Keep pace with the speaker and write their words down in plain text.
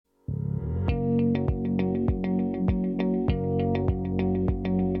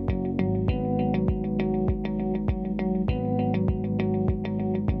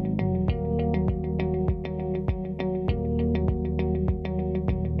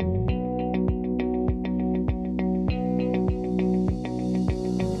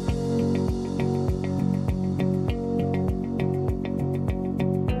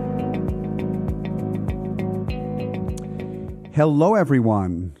Hello,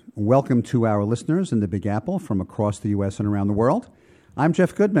 everyone. Welcome to our listeners in the Big Apple from across the U.S. and around the world. I'm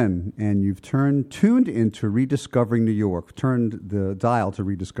Jeff Goodman, and you've tuned into Rediscovering New York, turned the dial to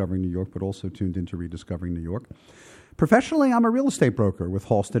Rediscovering New York, but also tuned into Rediscovering New York. Professionally, I'm a real estate broker with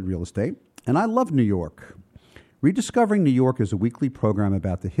Halstead Real Estate, and I love New York. Rediscovering New York is a weekly program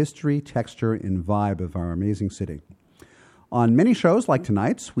about the history, texture, and vibe of our amazing city. On many shows like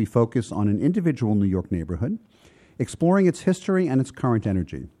tonight's, we focus on an individual New York neighborhood, exploring its history and its current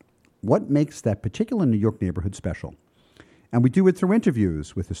energy. What makes that particular New York neighborhood special? And we do it through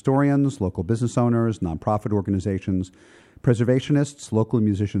interviews with historians, local business owners, nonprofit organizations, preservationists, local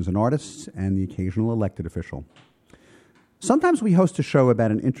musicians and artists, and the occasional elected official. Sometimes we host a show about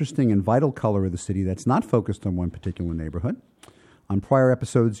an interesting and vital color of the city that's not focused on one particular neighborhood. On prior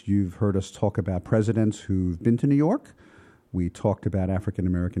episodes, you've heard us talk about presidents who've been to New York. We talked about African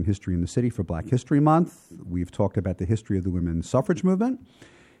American history in the city for Black History Month. We've talked about the history of the women's suffrage movement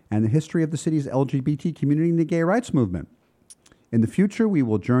and the history of the city's LGBT community and the gay rights movement. In the future, we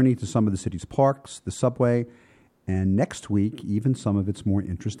will journey to some of the city's parks, the subway, and next week, even some of its more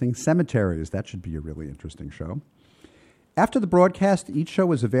interesting cemeteries. That should be a really interesting show. After the broadcast, each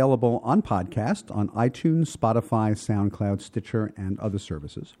show is available on podcast on iTunes, Spotify, SoundCloud, Stitcher, and other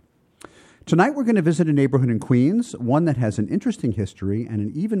services. Tonight, we're going to visit a neighborhood in Queens, one that has an interesting history and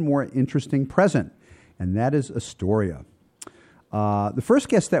an even more interesting present, and that is Astoria. The first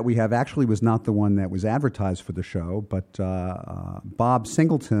guest that we have actually was not the one that was advertised for the show, but Bob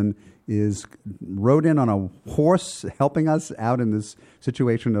Singleton rode in on a horse helping us out in this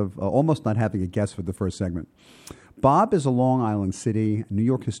situation of almost not having a guest for the first segment. Bob is a Long Island City, New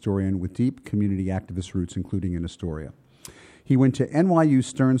York historian with deep community activist roots, including in Astoria. He went to NYU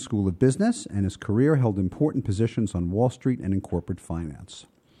Stern School of Business, and his career held important positions on Wall Street and in corporate finance.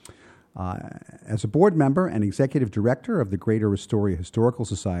 As a board member and executive director of the Greater Astoria Historical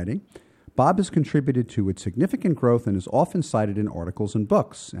Society, Bob has contributed to its significant growth and is often cited in articles and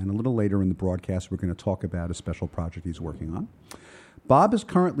books. And a little later in the broadcast, we're going to talk about a special project he's working on. Bob is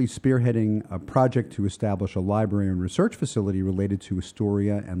currently spearheading a project to establish a library and research facility related to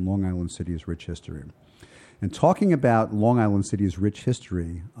Astoria and Long Island City's rich history. And talking about Long Island City's rich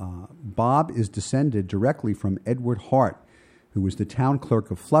history, Bob is descended directly from Edward Hart, who was the town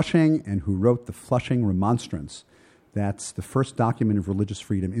clerk of Flushing and who wrote the Flushing Remonstrance. That's the first document of religious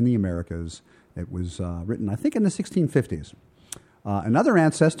freedom in the Americas. It was written, I think, in the 1650s. Another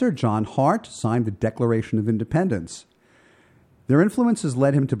ancestor, John Hart, signed the Declaration of Independence. Their influences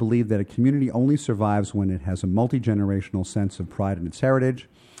led him to believe that a community only survives when it has a multi-generational sense of pride in its heritage.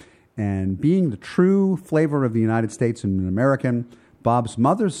 And being the true flavor of the United States and an American, Bob's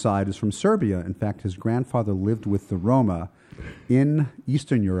mother's side is from Serbia. In fact, his grandfather lived with the Roma in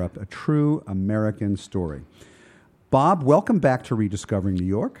Eastern Europe, a true American story. Bob, welcome back to Rediscovering New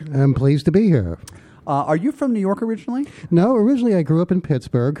York. I'm pleased to be here. Are you from New York originally? No, originally I grew up in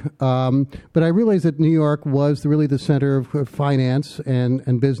Pittsburgh, but I realized that New York was really the center of finance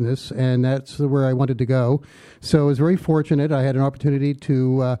and business, and that's where I wanted to go. So I was very fortunate. I had an opportunity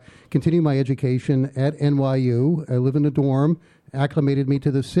to continue my education at NYU. I live in a dorm, acclimated me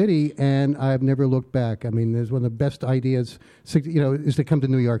to the city, and I've never looked back. I mean, there's one of the best ideas, is to come to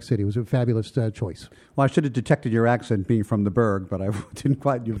New York City. It was a fabulous choice. Well, I should have detected your accent being from the Burgh, but I didn't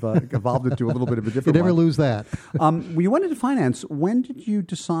quite. You've evolved into a little bit of a different You never one. lose that. You went into finance. When did you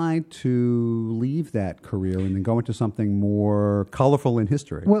decide to leave that career and then go into something more colorful in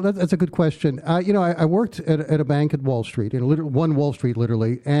history? Well, that's a good question. I worked at a bank at Wall Street, one Wall Street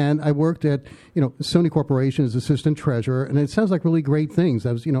literally, and I worked at Sony Corporation as assistant treasurer, and it sounds like really great things.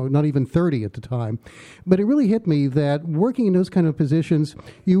 I was not even 30 at the time, but it really hit me that working in those kind of positions,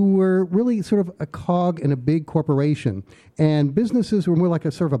 you were really sort of a cog in a big corporation, and businesses were more like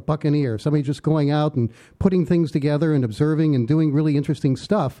a sort of a buccaneer, somebody just going out and putting things together and observing and doing really interesting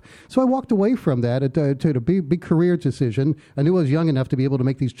stuff. So I walked away from that to a big career decision. I knew I was young enough to be able to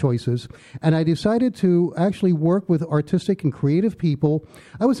make these choices, and I decided to actually work with artistic and creative people.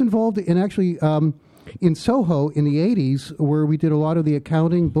 I was involved in actually in Soho in the 80s, where we did a lot of the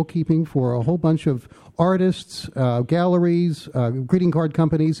accounting, bookkeeping for a whole bunch of artists, galleries, greeting card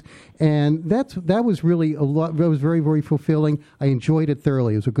companies, and that was really a lot. That was very, very fulfilling. I enjoyed it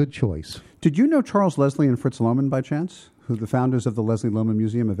thoroughly. It was a good choice. Did you know Charles Leslie and Fritz Lohman by chance? Who the founders of the Leslie Lohman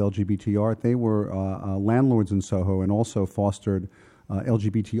Museum of LGBT Art? They were landlords in Soho and also fostered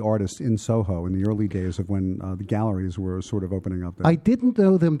LGBT artists in Soho in the early days of when the galleries were sort of opening up there. I didn't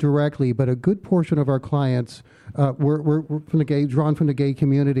know them directly, but a good portion of our clients were from drawn from the gay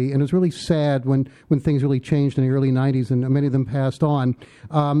community, and it was really sad when things really changed in the early '90s, and many of them passed on.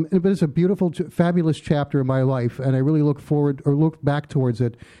 But it's a beautiful, fabulous chapter in my life, and I really look back towards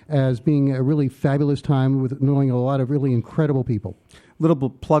it as being a really fabulous time with knowing a lot of really incredible people.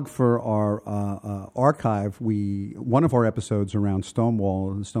 Little plug for our archive. One of our episodes around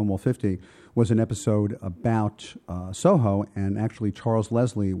Stonewall 50, was an episode about Soho, and actually Charles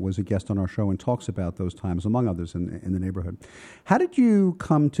Leslie was a guest on our show and talks about those times, among others, in the neighborhood. How did you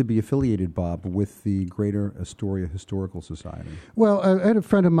come to be affiliated, Bob, with the Greater Astoria Historical Society? Well, I had a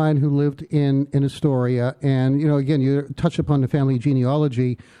friend of mine who lived in Astoria, and again, you touched upon the family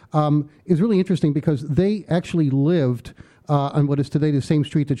genealogy. It's really interesting because they actually lived on what is today the same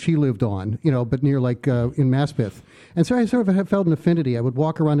street that she lived on, but near in Maspeth. And so I sort of felt an affinity. I would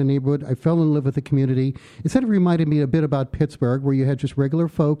walk around the neighborhood. I fell in love with the community. It sort of reminded me a bit about Pittsburgh, where you had just regular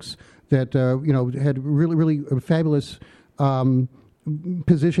folks that, had really, really a fabulous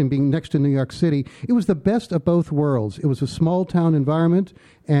position being next to New York City. It was the best of both worlds. It was a small town environment,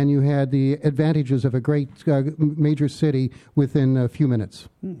 and you had the advantages of a great major city within a few minutes.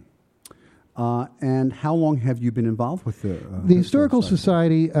 And how long have you been involved with the Historical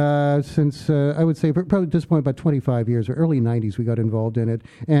Society? Since, I would say, probably at this point, about 25 years, or early 90s, we got involved in it.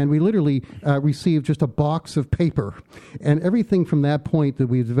 And we literally received just a box of paper. And everything from that point that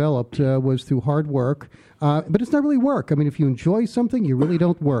we developed was through hard work. But it's not really work. I mean, if you enjoy something, you really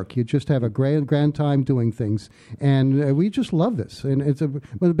don't work. You just have a grand time doing things. And we just love this. And it's one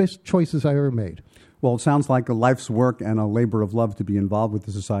of the best choices I ever made. Well, it sounds like a life's work and a labor of love to be involved with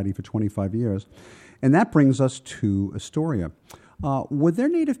the Society for 25 years. And that brings us to Astoria. Were there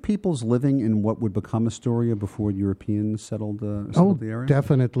native peoples living in what would become Astoria before Europeans settled the area?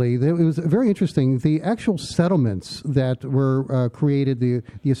 Definitely. It was very interesting. The actual settlements that were created, the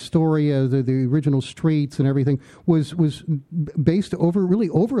Astoria, the original streets and everything, was based really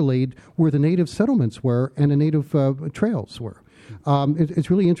overlaid where the native settlements were and the native trails were. It's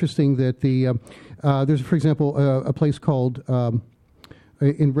really interesting that there's, for example, a place called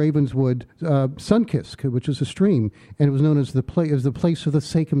in Ravenswood, Sunkisk, which is a stream, and it was known as the place of the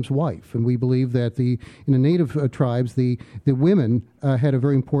Sakem's wife. And we believe that in the native tribes, the women had a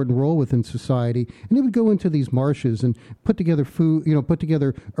very important role within society, and they would go into these marshes and put together food, put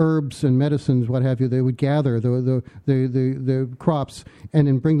together herbs and medicines, what have you. They would gather the crops and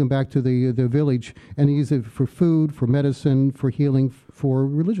then bring them back to the village and use it for food, for medicine, for healing, for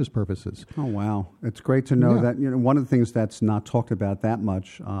religious purposes. Oh, wow. It's great to know that, one of the things that's not talked about that much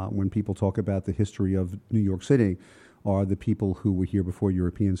when people talk about the history of New York City are the people who were here before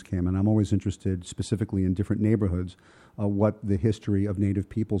Europeans came. And I'm always interested specifically in different neighborhoods what the history of native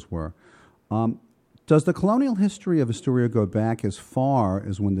peoples were. Does the colonial history of Astoria go back as far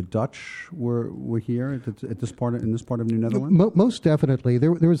as when the Dutch were here in this part of New Netherlands? Most definitely.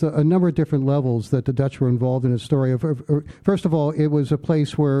 There was a number of different levels that the Dutch were involved in Astoria. First of all, it was a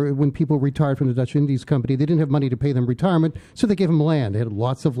place where when people retired from the Dutch Indies Company, they didn't have money to pay them retirement, so they gave them land. They had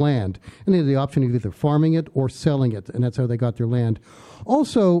lots of land, and they had the option of either farming it or selling it, and that's how they got their land.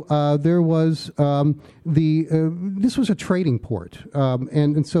 Also, there was this was a trading port,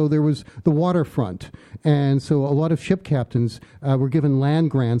 and so there was the waterfront, and so a lot of ship captains were given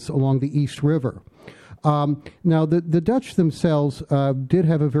land grants along the East River. Now, the Dutch themselves did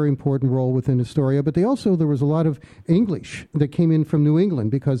have a very important role within Astoria, but there was a lot of English that came in from New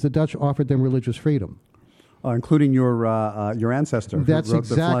England because the Dutch offered them religious freedom. Including your ancestor. That's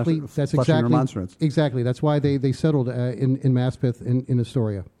exactly Remonstrance. Exactly. That's why they settled in Maspeth in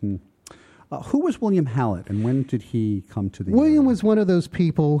Astoria. Who was William Hallett, and when did he come to the William area? was one of those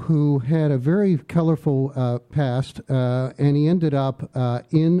people who had a very colorful past, and he ended up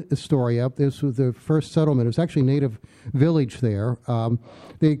in Astoria. This was the first settlement. It was actually a native village there.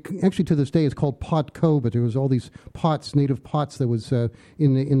 Actually, to this day, it's called Pot Cove, but there was all these native pots that was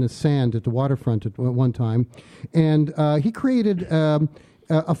in the sand at the waterfront at one time. And he created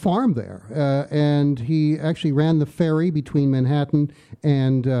a farm there, and he actually ran the ferry between Manhattan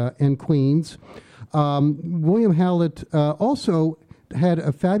and Queens. William Hallett also had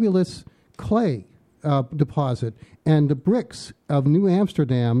a fabulous clay deposit, and the bricks of New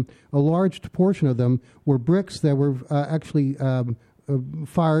Amsterdam, a large portion of them were bricks that were actually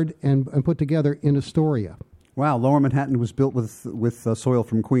fired and put together in Astoria. Wow, Lower Manhattan was built with soil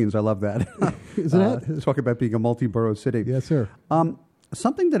from Queens. I love that. Isn't it? Talk about being a multi-borough city. Yes, sir.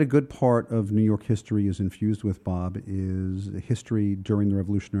 Something that a good part of New York history is infused with, Bob, is history during the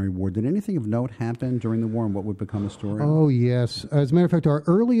Revolutionary War. Did anything of note happen during the war and what would become Astoria? Oh, yes. As a matter of fact, our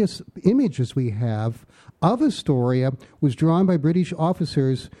earliest images we have of Astoria was drawn by British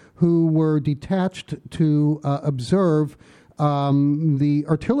officers who were detached to observe the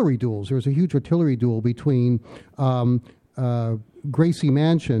artillery duels. There was a huge artillery duel between Gracie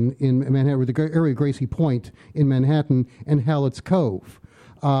Mansion in Manhattan, or the area of Gracie Point in Manhattan, and Hallett's Cove.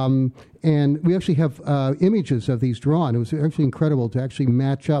 And we actually have images of these drawn. It was actually incredible to actually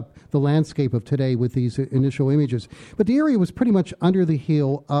match up the landscape of today with these initial images. But the area was pretty much under the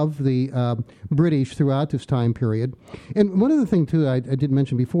heel of the British throughout this time period. And one other thing, too, I didn't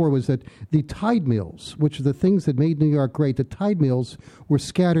mention before was that the tide mills, which are the things that made New York great, the tide mills were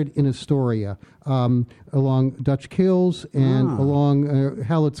scattered in Astoria along Dutch Kills and along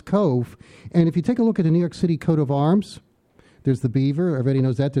Hallett's Cove. And if you take a look at the New York City coat of arms, there's the beaver, everybody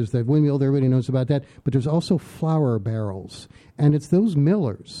knows that. There's the windmill, everybody knows about that. But there's also flour barrels. And it's those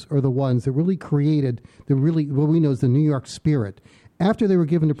millers are the ones that really created what we know as the New York spirit. After they were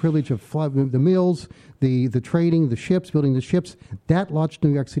given the privilege of the mills, the trading, the ships, building the ships, that launched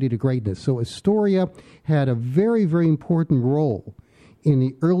New York City to greatness. So Astoria had a very, very important role in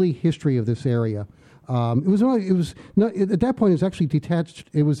the early history of this area. It was not, at that point, it was actually detached.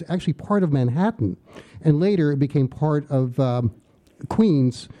 It was actually part of Manhattan, and later it became part of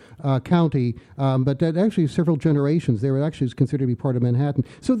Queens County. But that actually several generations, they were actually considered to be part of Manhattan.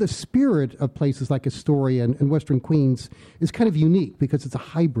 So the spirit of places like Astoria and Western Queens is kind of unique because it's a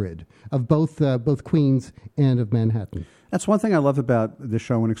hybrid of both Queens and of Manhattan. That's one thing I love about the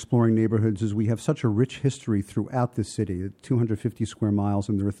show and exploring neighborhoods is we have such a rich history throughout the city, 250 square miles,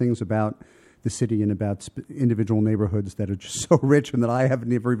 and there are things about the city and about individual neighborhoods that are just so rich and that I haven't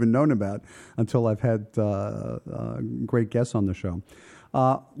never even known about until I've had great guests on the show.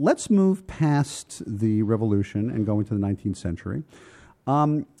 Let's move past the Revolution and go into the 19th century.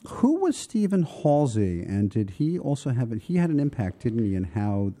 Who was Stephen Halsey, and did he also have he had an impact, didn't he, in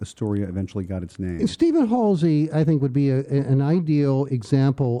how Astoria eventually got its name? Stephen Halsey, I think, would be an ideal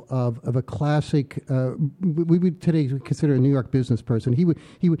example of a classic. We would today consider a New York business person. He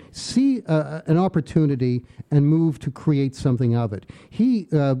would see an opportunity and move to create something of it. He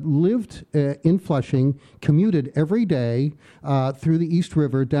lived in Flushing, commuted every day through the East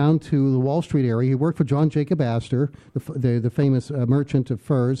River down to the Wall Street area. He worked for John Jacob Astor, the famous merchant of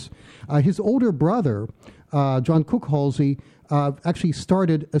furs. His older brother, John Cook Halsey, actually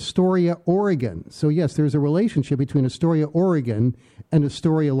started Astoria, Oregon. So yes, there's a relationship between Astoria, Oregon and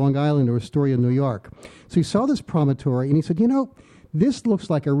Astoria, Long Island, or Astoria, New York. So he saw this promontory and he said, this looks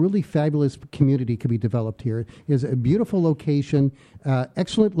like a really fabulous community could be developed here. It's a beautiful location,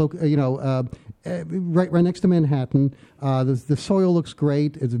 excellent, right next to Manhattan. The soil looks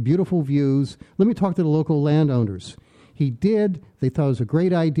great. It's beautiful views. Let me talk to the local landowners. He did. They thought it was a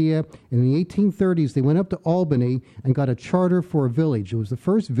great idea. In the 1830s, they went up to Albany and got a charter for a village. It was the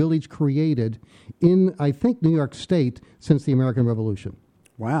first village created in, I think, New York State since the American Revolution.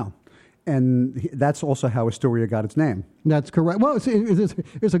 Wow. And that's also how Astoria got its name. That's correct. Well,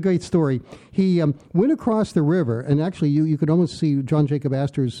 it's a great story. He went across the river, and actually you could almost see John Jacob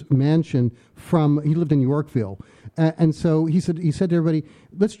Astor's mansion he lived in Yorkville. And so he said to everybody,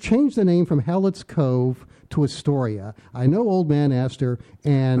 let's change the name from Hallett's Cove to Astoria. I know old man Astor,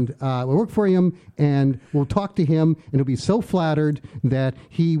 and we'll work for him, and we'll talk to him, and he'll be so flattered that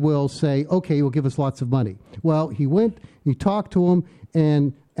he will say, okay, he'll give us lots of money. Well, he went, he talked to him,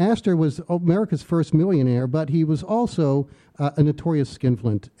 and Astor was America's first millionaire, but he was also a notorious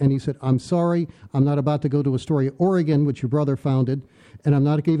skinflint. And he said, I'm sorry, I'm not about to go to Astoria, Oregon, which your brother founded, and I'm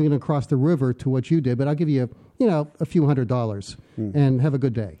not giving it across the river to what you did, but I'll give you, a few $100 and have a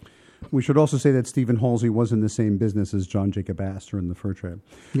good day. We should also say that Stephen Halsey was in the same business as John Jacob Astor in the fur trade.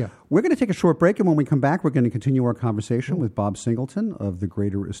 Yeah. We're going to take a short break, and when we come back, we're going to continue our conversation with Bob Singleton of the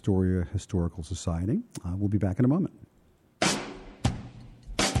Greater Astoria Historical Society. We'll be back in a moment.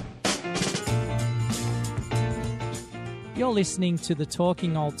 You're listening to the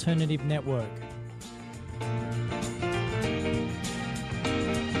Talking Alternative Network.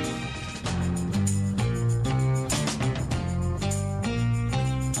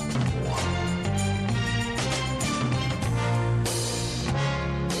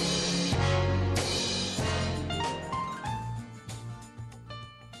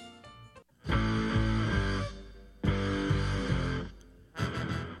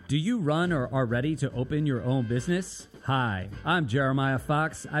 Do you run or are ready to open your own business? Hi, I'm Jeremiah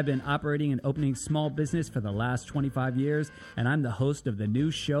Fox. I've been operating and opening small business for the last 25 years, and I'm the host of the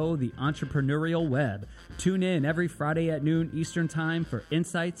new show, The Entrepreneurial Web. Tune in every Friday at noon Eastern Time for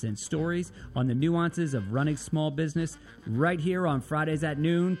insights and stories on the nuances of running small business right here on Fridays at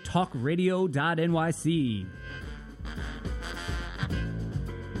noon, talkradio.nyc.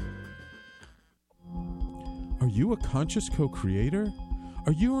 Are you a conscious co-creator?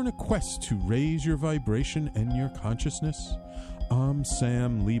 Are you on a quest to raise your vibration and your consciousness? I'm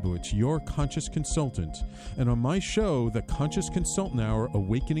Sam Leibowitz, your conscious consultant, and on my show, The Conscious Consultant Hour,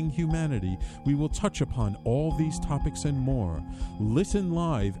 Awakening Humanity, we will touch upon all these topics and more. Listen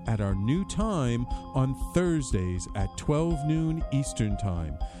live at our new time on Thursdays at 12 noon Eastern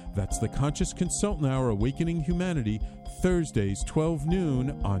Time. That's The Conscious Consultant Hour, Awakening Humanity, Thursdays 12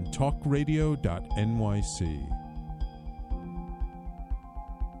 noon on talkradio.nyc.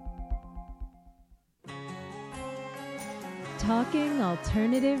 Talking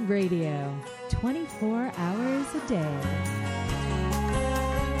Alternative Radio, 24 hours a day.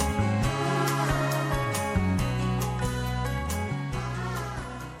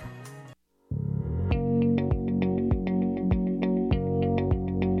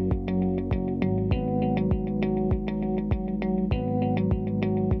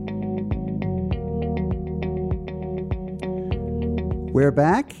 We're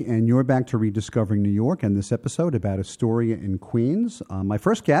back, and you're back to Rediscovering New York, and this episode about Astoria in Queens. My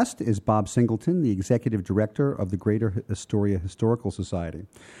first guest is Bob Singleton, the Executive Director of the Greater Astoria Historical Society.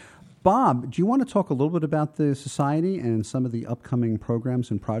 Bob, do you want to talk a little bit about the Society and some of the upcoming programs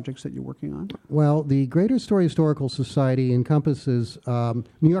and projects that you're working on? Well, the Greater Astoria Historical Society encompasses New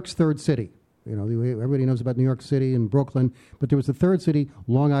York's third city. You know, everybody knows about New York City and Brooklyn, but there was a third city,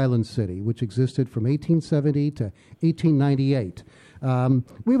 Long Island City, which existed from 1870 to 1898.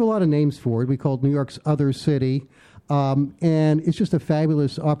 We have a lot of names for it. We call it New York's Other City. And it's just a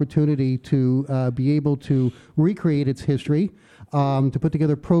fabulous opportunity to be able to recreate its history, to put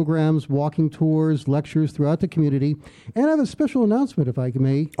together programs, walking tours, lectures throughout the community. And I have a special announcement, if I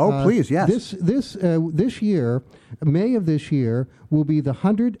may. Oh, please, yes. This year, May of this year, will be the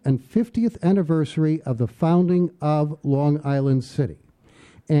 150th anniversary of the founding of Long Island City.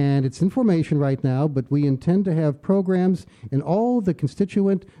 And it's in formation right now, but we intend to have programs in all the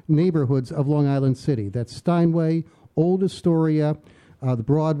constituent neighborhoods of Long Island City. That's Steinway, Old Astoria, the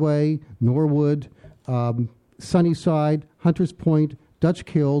Broadway, Norwood, Sunnyside, Hunters Point, Dutch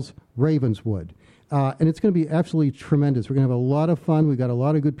Kills, Ravenswood. And it's going to be absolutely tremendous. We're going to have a lot of fun. We've got a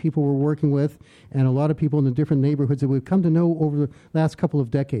lot of good people we're working with and a lot of people in the different neighborhoods that we've come to know over the last couple of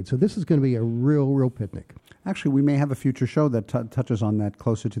decades. So this is going to be a real picnic. Actually, we may have a future show that touches on that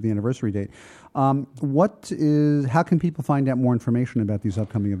closer to the anniversary date. How can people find out more information about these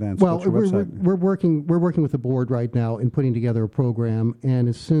upcoming events? Well, What's your website? we're working with the board right now in putting together a program, and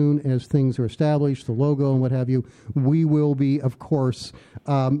as soon as things are established, the logo and what have you, we will be, of course,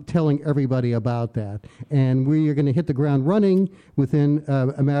 telling everybody about that. And we are going to hit the ground running within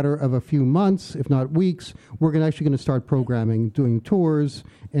a matter of a few months, if not weeks. We're actually going to start programming, doing tours,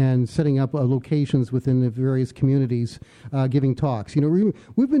 and setting up locations within the various communities, giving talks. You know,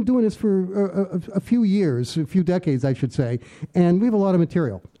 we've been doing this for a few years, a few decades, I should say, and we have a lot of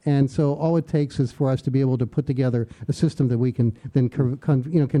material. And so all it takes is for us to be able to put together a system that we can then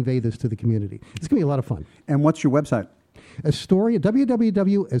convey this to the community. It's going to be a lot of fun. And what's your website? Astoria,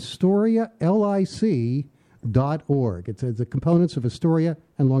 www.astorialic.org. It's the components of Astoria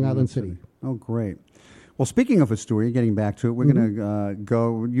and Long Island City. Oh, great. Well, speaking of Astoria, getting back to it, we're going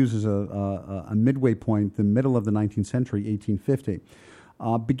to use as a midway point the middle of the 19th century, 1850.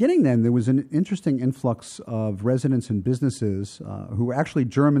 Beginning then, there was an interesting influx of residents and businesses who were actually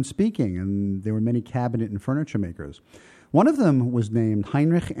German-speaking, and there were many cabinet and furniture makers. One of them was named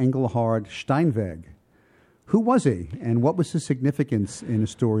Heinrich Engelhard Steinweg. Who was he, and what was his significance in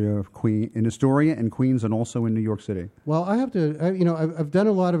Astoria and Queens, and also in New York City? Well, I have to, I've done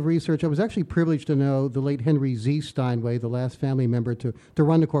a lot of research. I was actually privileged to know the late Henry Z. Steinway, the last family member to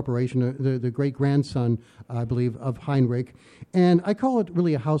run the corporation, the great-grandson, I believe, of Heinrich. And I call it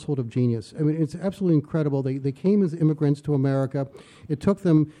really a household of genius. I mean, it's absolutely incredible. They came as immigrants to America. It took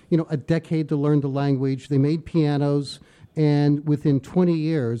them, a decade to learn the language. They made pianos. And within 20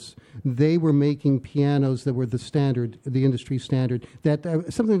 years, they were making pianos that were the standard, the industry standard, that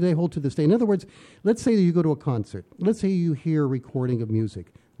something they hold to this day. In other words, let's say that you go to a concert. Let's say you hear a recording of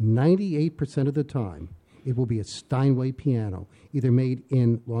music. 98% of the time, it will be a Steinway piano, either made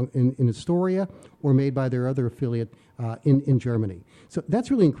in Astoria or made by their other affiliate in Germany. So that's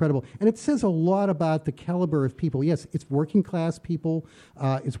really incredible. And it says a lot about the caliber of people. Yes, it's working class people,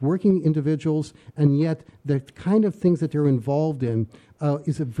 it's working individuals, and yet the kind of things that they're involved in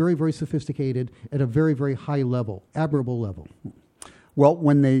is a very, very sophisticated at a very, very high level, admirable level. Well,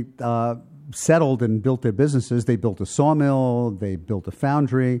 when they settled and built their businesses, they built a sawmill, they built a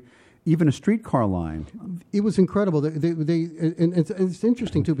foundry, even a streetcar line. It was incredible. And it's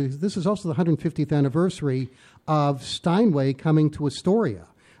interesting, too, because this is also the 150th anniversary of Steinway coming to Astoria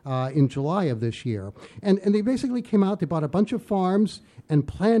in July of this year. And they basically came out, they bought a bunch of farms and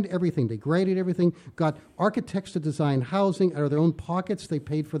planned everything. They graded everything, got architects to design housing out of their own pockets. They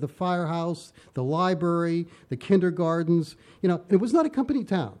paid for the firehouse, the library, the kindergartens. And it was not a company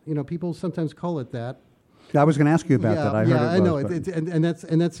town. People sometimes call it that. I was going to ask you about that. I know, and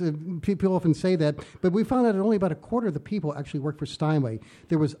that's people often say that, but we found out that only about a quarter of the people actually worked for Steinway.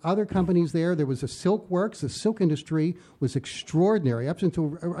 There was other companies there. There was a silk works. The silk industry was extraordinary. Up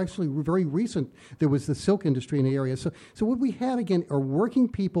until actually very recent, there was the silk industry in the area. So what we have again are working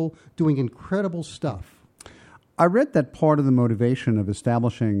people doing incredible stuff. I read that part of the motivation of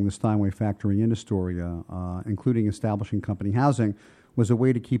establishing the Steinway factory in Astoria, including establishing company housing, was a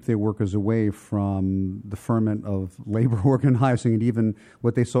way to keep their workers away from the ferment of labor organizing and even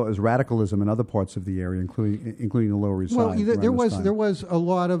what they saw as radicalism in other parts of the area, including the Lower East Side. Well, there was a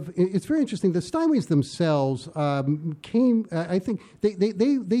lot of. It's very interesting. The Steinways themselves came. I think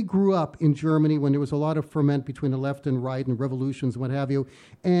they grew up in Germany when there was a lot of ferment between the left and right and revolutions and what have you.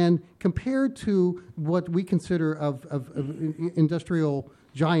 And compared to what we consider of industrial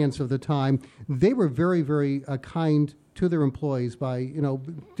giants of the time, they were very, very kind to their employees by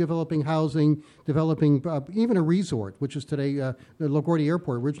developing housing, developing even a resort, which is today the LaGuardia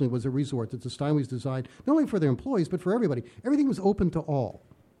Airport originally was a resort that the Steinways designed not only for their employees but for everybody. Everything was open to all.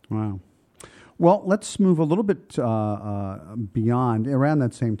 Wow. Well, let's move a little bit beyond. Around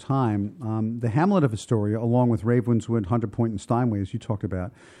that same time, the hamlet of Astoria, along with Ravenswood, Hunter Point, and Steinway, as you talked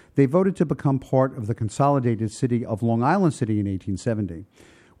about, they voted to become part of the consolidated city of Long Island City in 1870.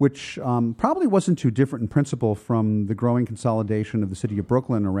 Which probably wasn't too different in principle from the growing consolidation of the city of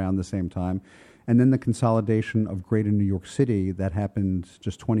Brooklyn around the same time, and then the consolidation of greater New York City that happened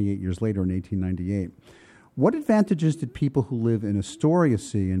just 28 years later in 1898. What advantages did people who live in Astoria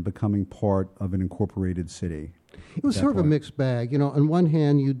see in becoming part of an incorporated city? It was sort of a mixed bag. On one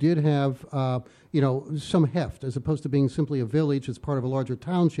hand, you did have, some heft, as opposed to being simply a village as part of a larger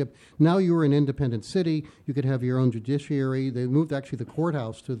township. Now you were an independent city. You could have your own judiciary. They moved actually the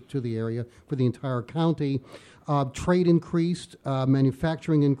courthouse to the area for the entire county. Trade increased,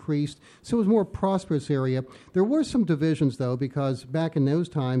 manufacturing increased, so it was a more prosperous area. There were some divisions, though, because back in those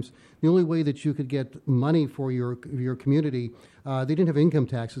times, the only way that you could get money for your community, they didn't have income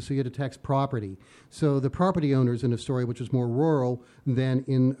taxes, so you had to tax property. So the property owners in Astoria, which was more rural than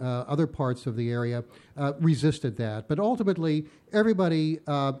in other parts of the area, resisted that. But ultimately, everybody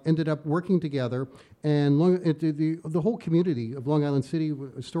ended up working together, and the whole community of Long Island City,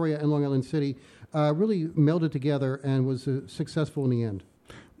 Astoria and Long Island City, really melded together and was successful in the end.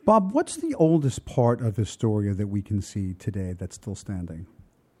 Bob, what's the oldest part of Astoria that we can see today that's still standing?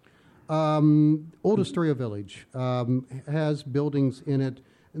 Old Astoria Village has buildings in it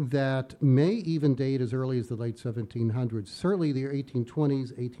that may even date as early as the late 1700s, certainly the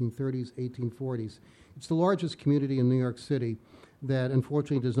 1820s, 1830s, 1840s. It's the largest community in New York City that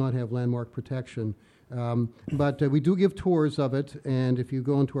unfortunately does not have landmark protection. But we do give tours of it, and if you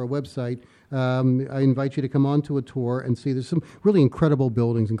go onto our website, I invite you to come onto a tour and see there's some really incredible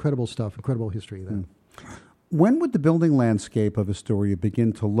buildings, incredible stuff, incredible history there. When would the building landscape of Astoria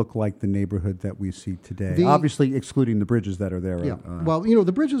begin to look like the neighborhood that we see today? Obviously, excluding the bridges that are there. Yeah.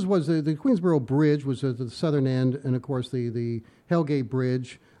 The bridges was the Queensboro Bridge was at the southern end, and of course the Hellgate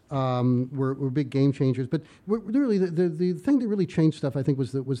Bridge were big game changers. But really, the thing that really changed stuff, I think,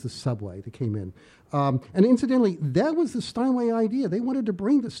 was the subway that came in. And incidentally, that was the Steinway idea. They wanted to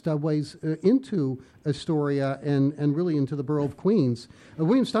bring the subways into Astoria and really into the borough of Queens.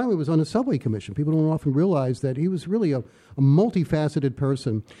 William Steinway was on the subway commission. People don't often realize that he was really a multifaceted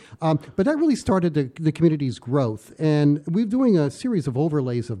person. But that really started the community's growth. And we're doing a series of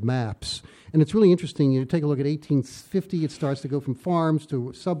overlays of maps. And it's really interesting. You take a look at 1850, it starts to go from farms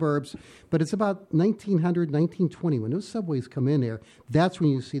to suburbs. But it's about 1900, 1920, when those subways come in there, that's when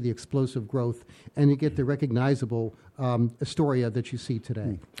you see the explosive growth and you get the recognizable Astoria that you see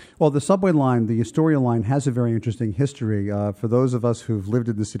today. Well, the subway line, the Astoria line, has a very interesting history. For those of us who've lived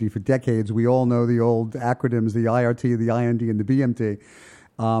in the city for decades, we all know the old acronyms, the IRT, the IND, and the BMT.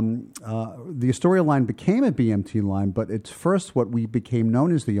 The Astoria line became a BMT line, but it's first what we became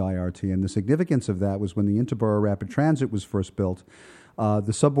known as the IRT, and the significance of that was when the Interborough Rapid Transit was first built,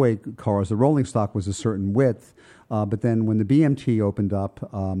 the subway cars, the rolling stock was a certain width, but then when the BMT opened up,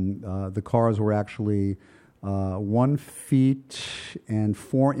 the cars were actually 1 feet and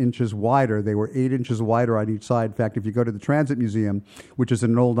 4 inches wider. They were 8 inches wider on each side. In fact, if you go to the Transit Museum, which is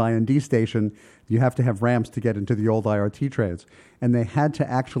an old IND station, you have to have ramps to get into the old IRT trains. And they had to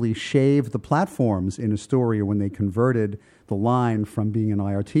actually shave the platforms in Astoria when they converted the line from being an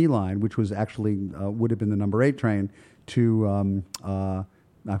IRT line, which was actually would have been the number 8 train, to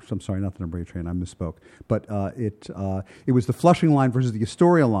I'm sorry, not the number 8 train. I misspoke. But it was the Flushing line versus the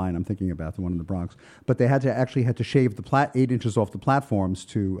Astoria line. I'm thinking about the one in the Bronx. But they had to shave the 8 inches off the platforms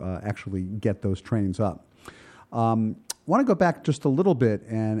to actually get those trains up. I want to go back just a little bit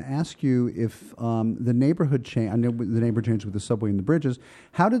and ask you if the neighborhood change. I know the neighborhood changed with the subway and the bridges.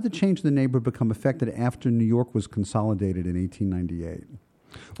 How did the change in the neighborhood become effective after New York was consolidated in 1898?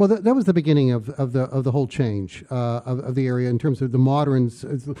 Well, that was the beginning of the whole change of the area in terms of the modern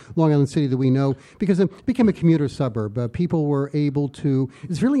Long Island City that we know, because it became a commuter suburb. People were able to.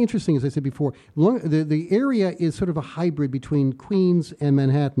 It's really interesting, as I said before. The area is sort of a hybrid between Queens and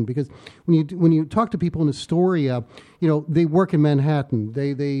Manhattan, because when you talk to people in Astoria, they work in Manhattan.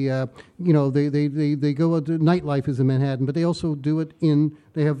 They go to nightlife is in Manhattan, but they also do it in.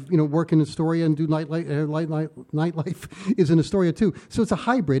 They have work in Astoria and do nightlife is in Astoria too. So it's a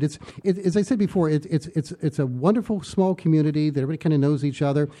hybrid. It's as I said before. It's a wonderful small community that everybody kind of knows each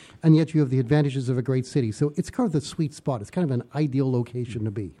other, and yet you have the advantages of a great city. So it's kind of the sweet spot. It's kind of an ideal location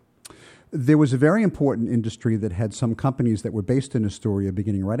to be. There was a very important industry that had some companies that were based in Astoria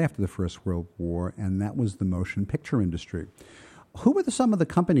beginning right after the First World War, and that was the motion picture industry. Who were some of the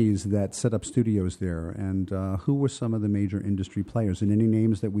companies that set up studios there, and who were some of the major industry players, and any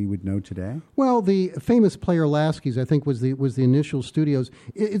names that we would know today? Well, the famous Player Lasky's, I think, was the initial studios.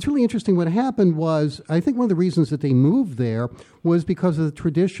 It's really interesting. What happened was, I think one of the reasons that they moved there was because of the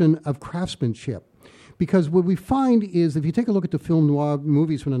tradition of craftsmanship. Because what we find is, if you take a look at the film noir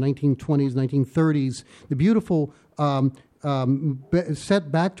movies from the 1920s, 1930s, the beautiful set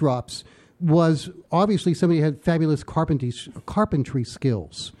backdrops was obviously somebody who had fabulous carpentry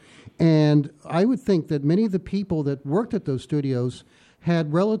skills. And I would think that many of the people that worked at those studios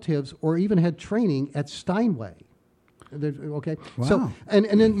had relatives or even had training at Steinway. Okay. Wow. So, and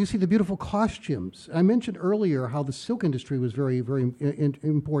then you see the beautiful costumes. I mentioned earlier how the silk industry was very, very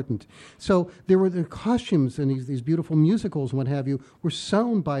important. So there were the costumes and these beautiful musicals and what have you were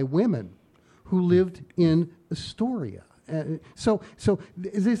sewn by women who lived in Astoria. So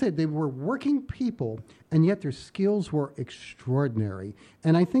as I said, they were working people, and yet their skills were extraordinary.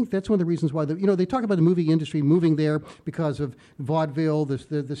 And I think that's one of the reasons why they talk about the movie industry moving there because of vaudeville,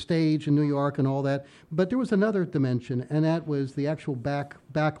 the stage in New York, and all that. But there was another dimension, and that was the actual back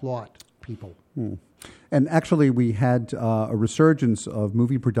lot people. And actually, we had a resurgence of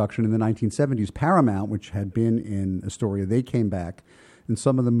movie production in the 1970s. Paramount, which had been in Astoria, they came back. And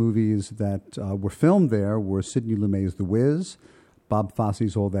some of the movies that were filmed there were Sidney Lumet's The Wiz, Bob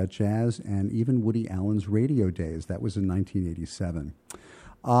Fosse's All That Jazz, and even Woody Allen's Radio Days. That was in 1987.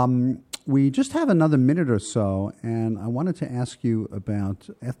 We just have another minute or so, and I wanted to ask you about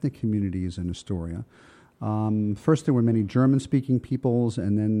ethnic communities in Astoria. First, there were many German-speaking peoples,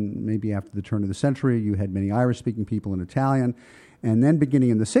 and then maybe after the turn of the century, you had many Irish-speaking people and Italian. And then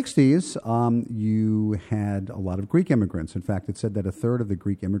beginning in the 60s, you had a lot of Greek immigrants. In fact, it said that a third of the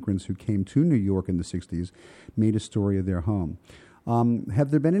Greek immigrants who came to New York in the 60s made Astoria their home.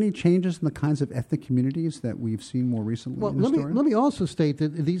 Have there been any changes in the kinds of ethnic communities that we've seen more recently in Astoria? Let me also state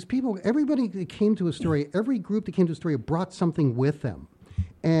that these people, everybody that came to Astoria, every group that came to Astoria brought something with them.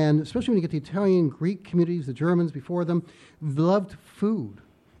 And especially when you get the Italian, Greek communities, the Germans before them, loved food.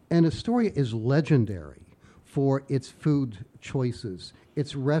 And Astoria is legendary for its food choices,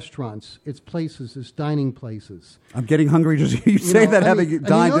 its restaurants, its places, its dining places. I'm getting hungry just you say that, having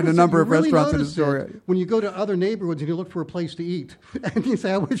dined in a number of restaurants in Astoria. When you go to other neighborhoods and you look for a place to eat, and you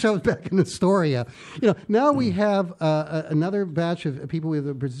say, I wish I was back in Astoria. Now we have another batch of people. We have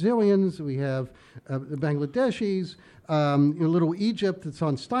the Brazilians, we have the Bangladeshis, Little Egypt that's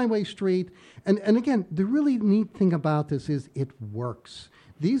on Steinway Street. And again, the really neat thing about this is it works.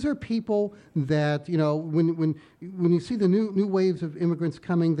 These are people that, when you see the new waves of immigrants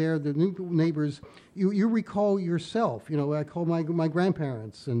coming there, the new neighbors, you recall yourself. I call my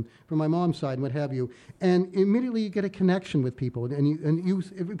grandparents and from my mom's side and what have you, and immediately you get a connection with people, and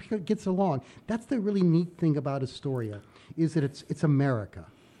it gets along. That's the really neat thing about Astoria, is that it's America.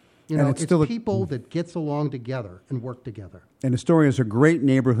 You And know, it's it's still people that gets along together and work together. And Astoria is a great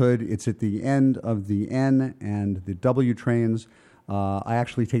neighborhood. It's at the end of the N and the W trains. I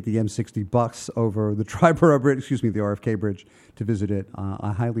actually take the M60 bus over the Triborough Bridge, the RFK Bridge, to visit it.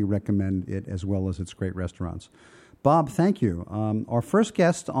 I highly recommend it, as well as its great restaurants. Bob, thank you. Our first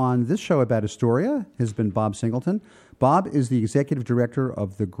guest on this show about Astoria has been Bob Singleton. Bob is the executive director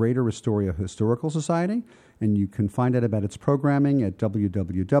of the Greater Astoria Historical Society, and you can find out about its programming at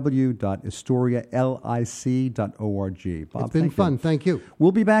www.astorialic.org. Bob, It's been fun. Thank you.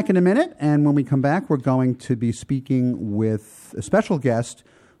 We'll be back in a minute, and when we come back, we're going to be speaking with a special guest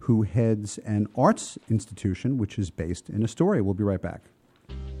who heads an arts institution which is based in Astoria. We'll be right back.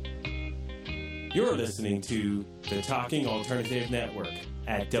 You're listening to the Talking Alternative Network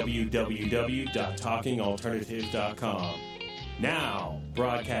at www.talkingalternative.com. Now,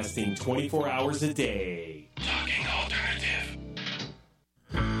 broadcasting 24 hours a day. Talking Alternative.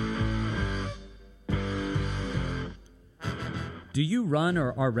 Do you run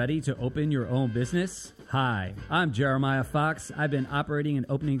or are ready to open your own business? Hi, I'm Jeremiah Fox. I've been operating and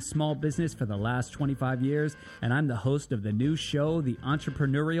opening small business for the last 25 years, and I'm the host of the new show, The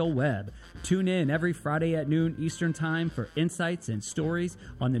Entrepreneurial Web. Tune in every Friday at noon Eastern Time for insights and stories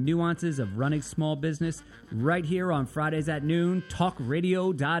on the nuances of running small business right here on Fridays at noon,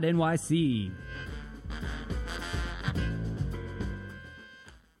 talkradio.nyc.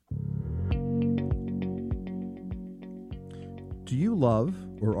 Do you love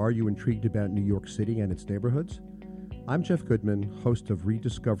or are you intrigued about New York City and its neighborhoods? I'm Jeff Goodman, host of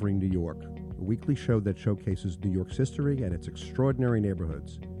Rediscovering New York, a weekly show that showcases New York's history and its extraordinary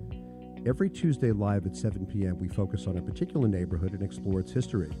neighborhoods. Every Tuesday live at 7 p.m., we focus on a particular neighborhood and explore its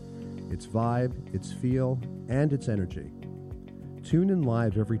history, its vibe, its feel, and its energy. Tune in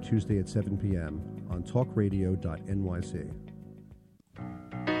live every Tuesday at 7 p.m. on talkradio.nyc.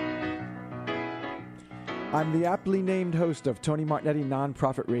 I'm the aptly named host of Tony Martignetti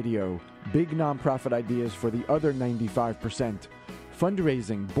Nonprofit Radio. Big nonprofit ideas for the other 95%.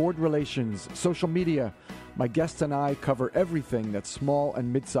 Fundraising, board relations, social media. My guests and I cover everything that small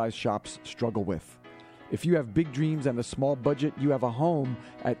and mid-sized shops struggle with. If you have big dreams and a small budget, you have a home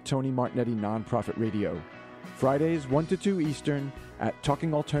at Tony Martignetti Nonprofit Radio. Fridays 1 to 2 Eastern at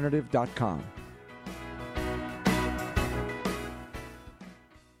talkingalternative.com.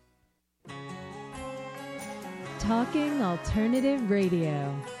 Talking Alternative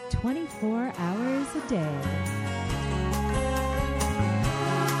Radio, 24 hours a day.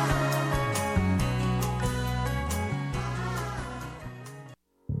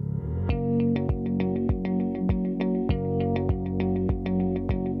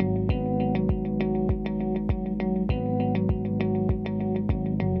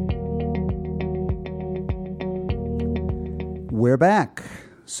 We're back.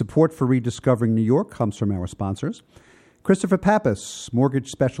 Support for Rediscovering New York comes from our sponsors. Christopher Pappas,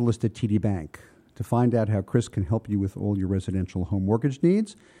 mortgage specialist at TD Bank. To find out how Chris can help you with all your residential home mortgage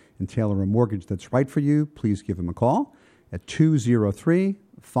needs and tailor a mortgage that's right for you, please give him a call at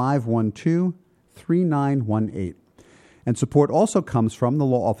 203-512-3918. And support also comes from the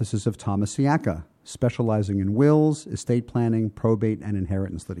law offices of Thomas Siaka, specializing in wills, estate planning, probate, and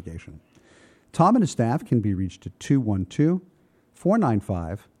inheritance litigation. Tom and his staff can be reached at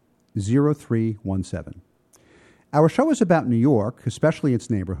 212-495-0317. Our show is about New York, especially its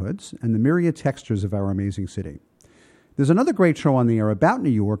neighborhoods, and the myriad textures of our amazing city. There's another great show on the air about New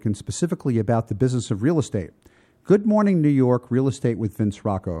York and specifically about the business of real estate. Good Morning New York, Real Estate with Vince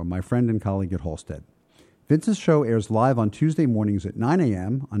Rocco, my friend and colleague at Halstead. Vince's show airs live on Tuesday mornings at 9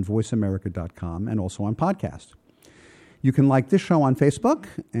 a.m. on voiceamerica.com and also on podcast. You can like this show on Facebook,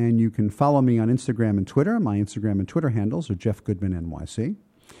 and you can follow me on Instagram and Twitter. My Instagram and Twitter handles are Jeff Goodman NYC.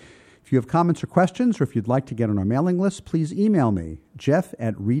 If you have comments or questions, or if you'd like to get on our mailing list, please email me,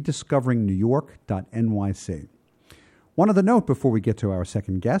 jeff@rediscoveringnewyork.nyc. One other note before we get to our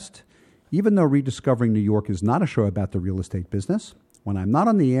second guest. Even though Rediscovering New York is not a show about the real estate business, when I'm not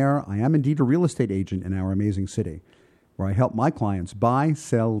on the air, I am indeed a real estate agent in our amazing city, where I help my clients buy,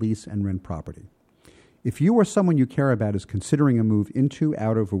 sell, lease, and rent property. If you or someone you care about is considering a move into,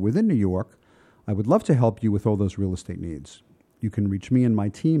 out of, or within New York, I would love to help you with all those real estate needs. You can reach me and my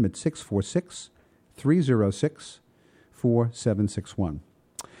team at 646-306-4761.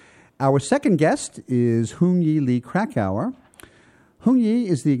 Our second guest is Hoong Yi Lee Krakauer. Hoong Yi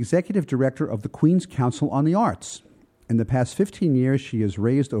is the executive director of the Queens Council on the Arts. In the past 15 years, she has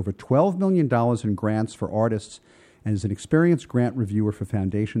raised over $12 million in grants for artists and is an experienced grant reviewer for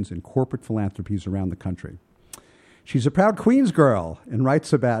foundations and corporate philanthropies around the country. She's a proud Queens girl and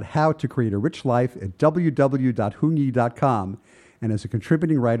writes about how to create a rich life at www.hoongyi.com and is a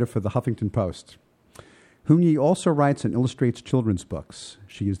contributing writer for the Huffington Post. Hoon Yi also writes and illustrates children's books.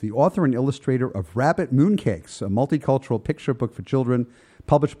 She is the author and illustrator of Rabbit Mooncakes, a multicultural picture book for children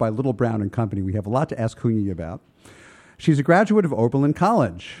published by Little Brown and Company. We have a lot to ask Hoon Yi about. She's a graduate of Oberlin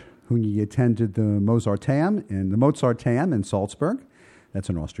College. Hoon Yi attended the Mozarteum in Salzburg. That's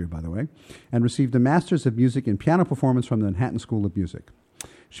in Austria, by the way, and received a Master's of Music in Piano Performance from the Manhattan School of Music.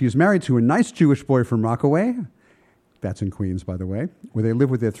 She is married to a nice Jewish boy from Rockaway. That's in Queens, by the way, where they live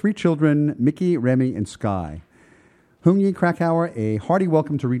with their 3 children, Mickey, Remy, and Sky. Hoon Yi Krakauer, a hearty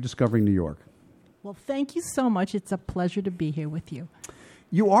welcome to Rediscovering New York. Well, thank you so much. It's a pleasure to be here with you.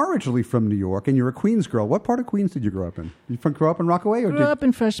 You are originally from New York, and you're a Queens girl. What part of Queens did you grow up in? You grow up in Rockaway? Grew up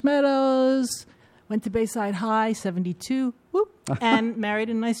in Fresh Meadows, went to Bayside High, 72, and married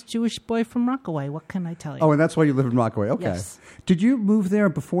a nice Jewish boy from Rockaway. What can I tell you? Oh, and that's why you live in Rockaway. Okay. Yes. Did you move there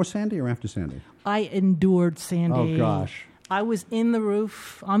before Sandy or after Sandy? I endured Sandy. Oh, gosh. I was on the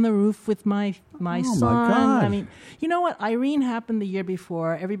roof with my son. My God. I mean, you know what? Irene happened the year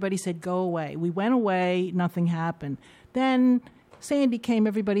before. Everybody said, go away. We went away. Nothing happened. Then Sandy came.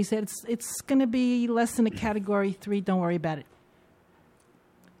 Everybody said, it's going to be less than a Category 3. Don't worry about it.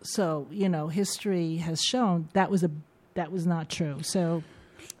 So, history has shown that was not true. So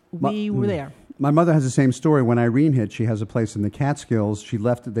we were there. My mother has the same story. When Irene hit, she has a place in the Catskills. She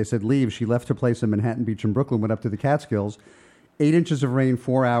left, they said leave. She left her place in Manhattan Beach in Brooklyn, went up to the Catskills. 8 inches of rain,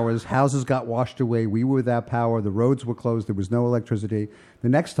 4 hours. Houses got washed away. We were without power. The roads were closed. There was no electricity. The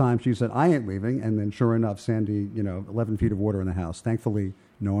next time she said, I ain't leaving. And then sure enough, Sandy, 11 feet of water in the house. Thankfully,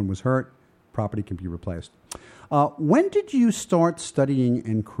 no one was hurt. Property can be replaced. When did you start studying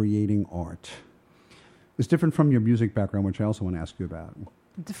and creating art? It's different from your music background, which I also want to ask you about.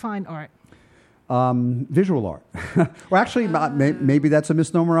 Define art. Visual art. Or actually, maybe that's a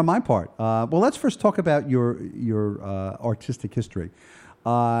misnomer on my part. Well, let's first talk about your artistic history.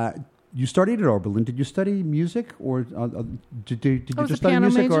 You studied at Oberlin. Did you study music, or did you just study music? I was a piano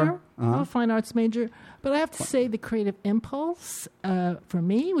major, a fine arts major. But I have to say the creative impulse, for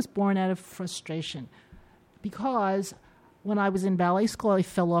me, was born out of frustration. Because when I was in ballet school, I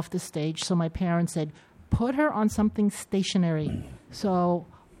fell off the stage. So my parents said, put her on something stationary. So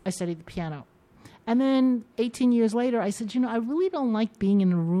I studied the piano. And then 18 years later, I said, I really don't like being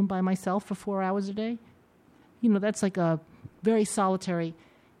in a room by myself for 4 hours a day. That's like a very solitary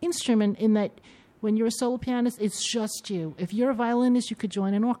instrument in that when you're a solo pianist, it's just you. If you're a violinist, you could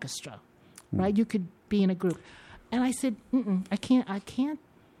join an orchestra, right? You could be in a group. And I said, I can't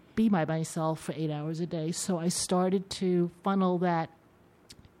be by myself for 8 hours a day. So I started to funnel that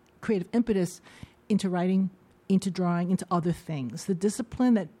creative impetus into writing, into drawing, into other things. The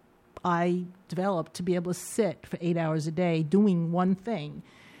discipline that I developed to be able to sit for 8 hours a day doing one thing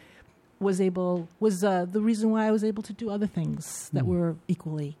was the reason why I was able to do other things that were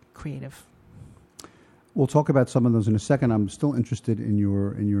equally creative. We'll talk about some of those in a second. I'm still interested in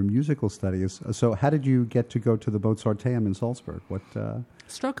your musical studies. So how did you get to go to the Mozarteum in Salzburg? What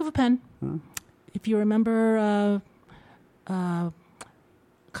stroke of a pen. Huh? If you remember,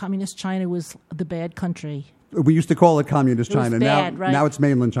 communist China was the bad country. We used to call it communist China. Bad, now, right? Now it's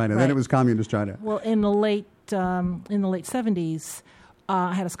mainland China. Right. Then it was communist China. Well, in the late 70s,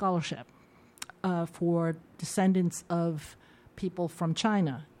 I had a scholarship for descendants of people from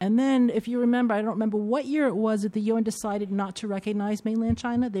China. And then, if you remember, I don't remember what year it was that the UN decided not to recognize mainland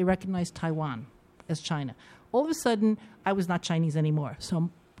China. They recognized Taiwan as China. All of a sudden, I was not Chinese anymore. So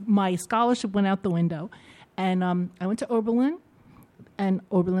my scholarship went out the window. And I went to Oberlin. And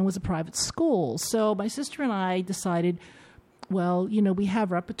Oberlin was a private school. So my sister and I decided, well, we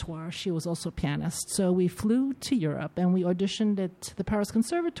have repertoire. She was also a pianist. So we flew to Europe and we auditioned at the Paris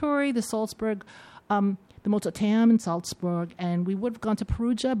Conservatory, the Salzburg, the Mozarteum in Salzburg. And we would have gone to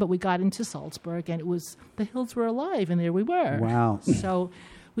Perugia, but we got into Salzburg and the hills were alive and there we were. Wow. So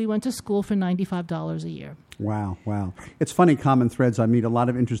we went to school for $95 a year. Wow. It's funny, common threads. I meet a lot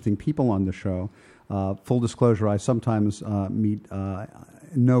of interesting people on the show. Full disclosure, I sometimes meet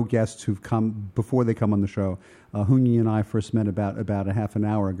no guests who've come before they come on the show. Hoon Yi and I first met about a half an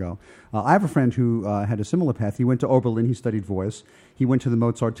hour ago. I have a friend who had a similar path. He went to Oberlin. He studied voice. He went to the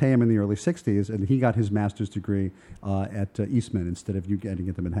Mozarteum in the early 60s, and he got his master's degree at Eastman instead of you getting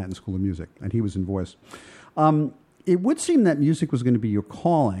at the Manhattan School of Music, and he was in voice. It would seem that music was going to be your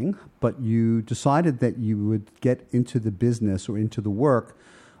calling, but you decided that you would get into the business or into the work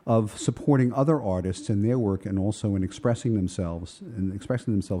of supporting other artists in their work and also in expressing themselves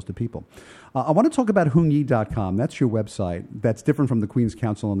to people. I want to talk about hoonyi.com. That's your website. That's different from the Queen's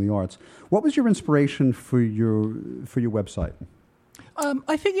Council on the Arts. What was your inspiration for your website?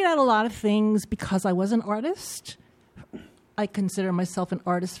 I figured out a lot of things because I was an artist. I consider myself an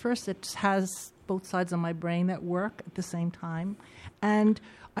artist first. It just has both sides of my brain that work at the same time. And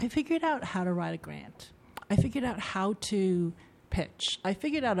I figured out how to write a grant. I figured out how to pitch. I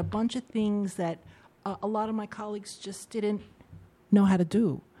figured out a bunch of things that a lot of my colleagues just didn't know how to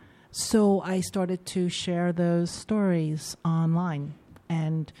do. So I started to share those stories online.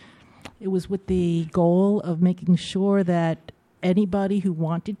 And it was with the goal of making sure that anybody who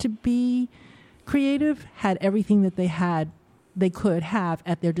wanted to be creative had everything that they could have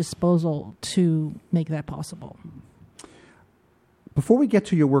at their disposal to make that possible. Before we get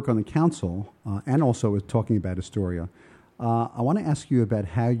to your work on the council, and also talking about Astoria, I want to ask you about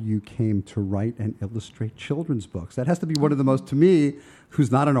how you came to write and illustrate children's books. That has to be one of the most, to me,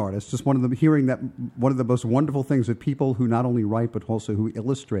 who's not an artist, just hearing that one of the most wonderful things of people who not only write but also who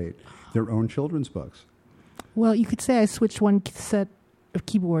illustrate their own children's books. Well, you could say I switched one set of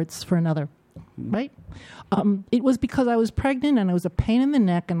keyboards for another, right? It was because I was pregnant and I was a pain in the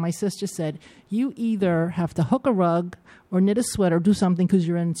neck, and my sister said, you either have to hook a rug or knit a sweater or do something because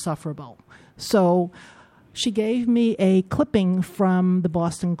you're insufferable. So she gave me a clipping from the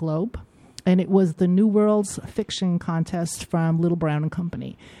Boston Globe, and it was the New World's Fiction Contest from Little Brown and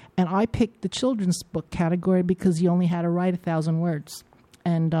Company. And I picked the children's book category because you only had to write 1,000 words.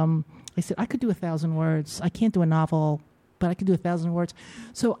 And I said, I could do 1,000 words. I can't do a novel, but I could do 1,000 words.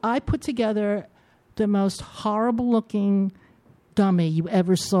 So I put together the most horrible-looking dummy you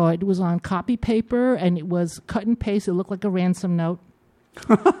ever saw. It was on copy paper, and it was cut and paste. It looked like a ransom note.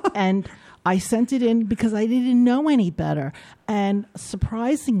 And I sent it in because I didn't know any better. And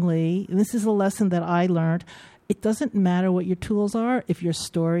surprisingly, and this is a lesson that I learned, it doesn't matter what your tools are. If your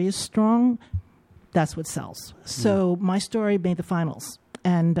story is strong, that's what sells. So my story made the finals.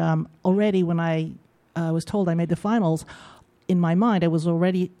 And already when I was told I made the finals, in my mind, I was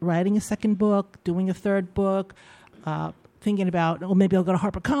already writing a second book, doing a third book, thinking about, maybe I'll go to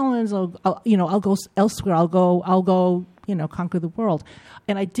HarperCollins. I'll go elsewhere. I'll go, conquer the world.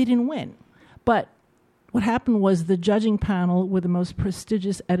 And I didn't win. But what happened was the judging panel were the most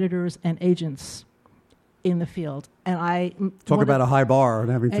prestigious editors and agents in the field. And I talk about a high bar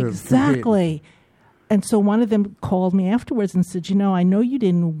and having to exactly. compete. And so one of them called me afterwards and said, I know you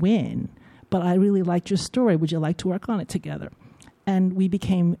didn't win, but I really liked your story. Would you like to work on it together? And we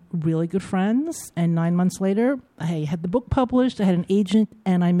became really good friends. And 9 months later, I had the book published, I had an agent,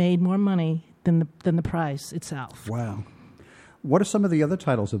 and I made more money than the prize itself. Wow. What are some of the other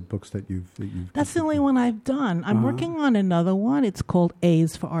titles of books that you've That's the only one I've done. I'm working on another one. It's called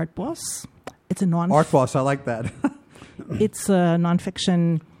A's for Art Boss. It's a Art Boss, I like that. It's a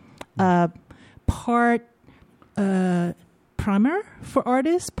nonfiction part primer for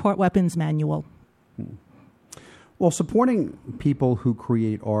artists, part weapons manual. Well, supporting people who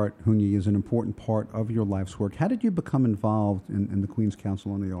create art, Hunyi, is an important part of your life's work. How did you become involved in the Queen's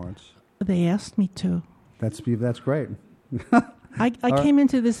Council on the Arts? They asked me to. That's great. I came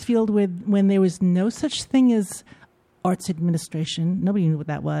into this field when there was no such thing as arts administration. Nobody knew what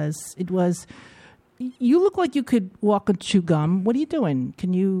that was. It was, you look like you could walk and chew gum. What are you doing?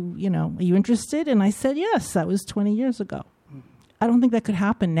 Can you, are you interested? And I said, yes, that was 20 years ago. I don't think that could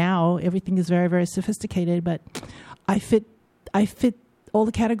happen now. Everything is very, very sophisticated, but I fit all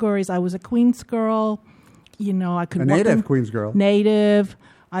the categories. I was a Queens girl. I could a native Queens girl. Native.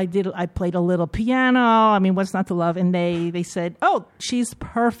 I played a little piano. What's not to love? And they said, oh, she's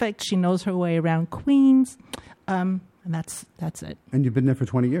perfect. She knows her way around Queens. And that's it. And you've been there for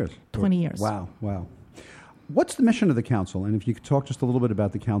 20 years? 20 years. Wow. What's the mission of the council? And if you could talk just a little bit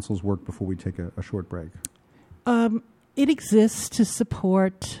about the council's work before we take a short break. It exists to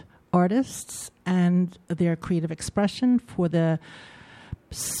support artists and their creative expression for the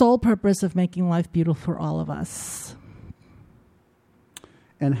sole purpose of making life beautiful for all of us.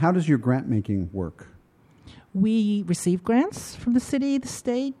 And how does your grant making work? We receive grants from the city, the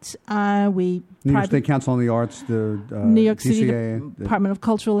state. New York State Council on the Arts, the New York City DCA, Department of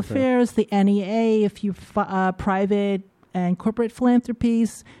Cultural Affairs, the NEA, a few private and corporate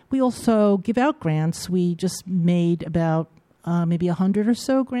philanthropies. We also give out grants. We just made about maybe 100 or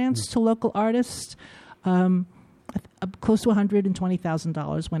so grants to local artists. Close to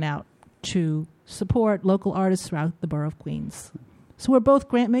 $120,000 went out to support local artists throughout the borough of Queens. So we're both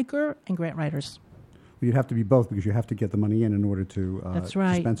grant maker and grant writers. You'd have to be both because you have to get the money in order to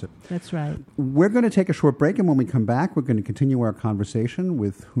dispense it. That's right. We're going to take a short break, and when we come back, we're going to continue our conversation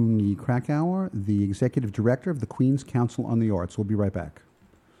with Hunyi Krakauer, the Executive Director of the Queen's Council on the Arts. We'll be right back.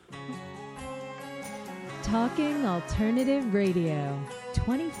 Talking Alternative Radio,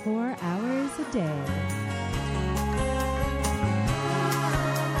 24 hours a day.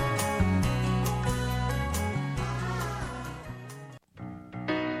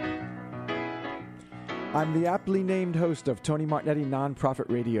 I'm the aptly named host of Tony Martignetti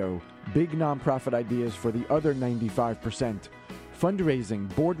Nonprofit Radio. Big nonprofit ideas for the other 95%.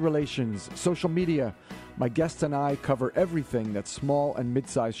 Fundraising, board relations, social media. My guests and I cover everything that small and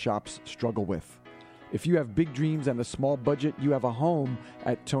mid-sized shops struggle with. If you have big dreams and a small budget, you have a home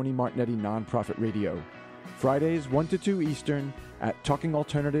at Tony Martignetti Nonprofit Radio. Fridays 1 to 2 Eastern at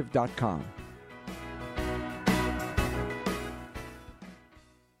talkingalternative.com.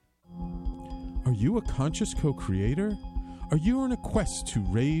 Are you a conscious co-creator? Are you on a quest to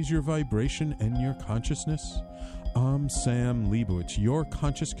raise your vibration and your consciousness? I'm Sam Leibowitz, your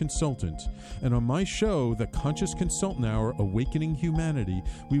conscious consultant, and on my show, The Conscious Consultant Hour, Awakening Humanity,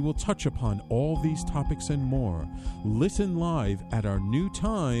 we will touch upon all these topics and more. Listen live at our new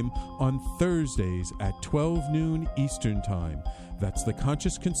time on Thursdays at 12 noon Eastern Time. That's The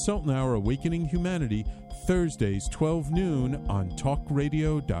Conscious Consultant Hour, Awakening Humanity, Thursdays, 12 noon on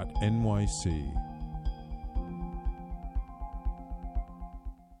talkradio.nyc.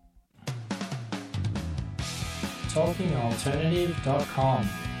 TalkingAlternative.com.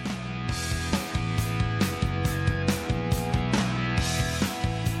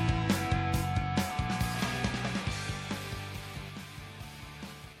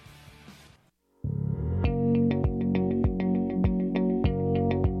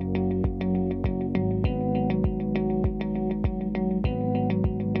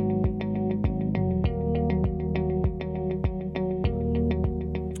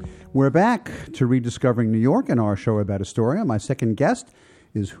 We're back to Rediscovering New York and our show about Astoria. My second guest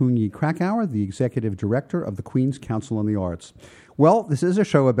is Hoonyi Krakauer, the Executive Director of the Queen's Council on the Arts. Well, this is a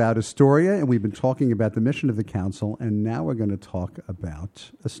show about Astoria, and we've been talking about the mission of the Council, and now we're going to talk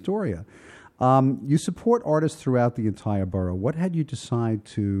about Astoria. You support artists throughout the entire borough. What had you decide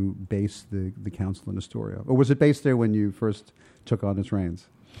to base the Council in Astoria? Or was it based there when you first took on its reins?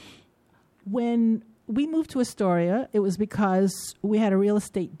 When we moved to Astoria, it was because we had a real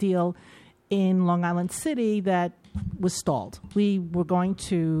estate deal in Long Island City that was stalled. We were going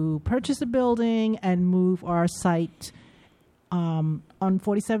to purchase a building and move our site on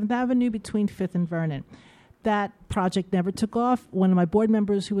 47th Avenue between 5th and Vernon. That project never took off. One of my board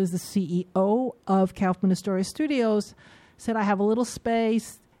members, who was the CEO of Kaufman Astoria Studios, said, I have a little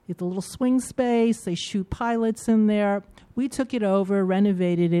space. It's a little swing space. They shoot pilots in there. We took it over,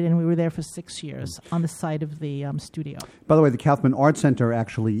 renovated it, and we were there for 6 years on the site of the studio. By the way, the Kaufman Art Center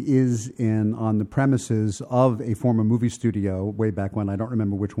actually is on the premises of a former movie studio way back when. I don't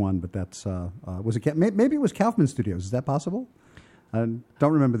remember which one, but that's maybe it was Kaufman Studios. Is that possible? I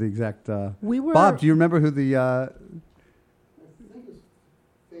don't remember the exact. Bob, do you remember who the? I think it was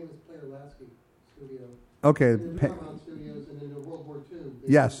famous player Lasky Studio. Okay. And the Paramount Studios, and in World War II.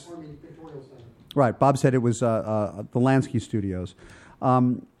 Yes. Army Pictorial Center. Right. Bob said it was the Lansky Studios.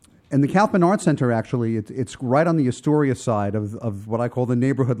 And the Kaufman Art Center, actually, it's right on the Astoria side of what I call the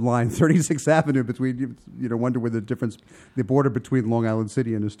neighborhood line, 36th Avenue, between, wonder where the border between Long Island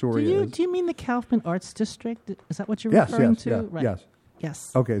City and Astoria is. Do you mean the Kaufman Arts District? Is that what you're referring to? Yeah, right. Yes.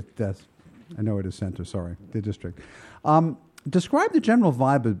 Yes. Okay, I know it is center, sorry, the district. Describe the general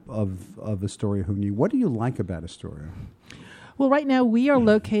vibe of Astoria, Hoonyi. What do you like about Astoria? Well, right now we are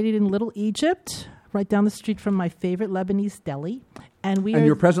located in Little Egypt, right down the street from my favorite Lebanese deli. And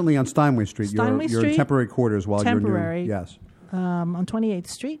you're presently on Steinway Street. Steinway you're in temporary quarters while you're new. Yes. On 28th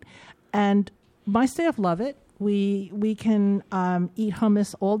Street. And my staff love it. We can eat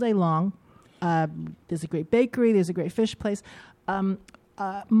hummus all day long. There's a great bakery. There's a great fish place.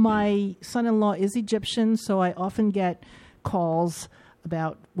 My son-in-law is Egyptian, so I often get calls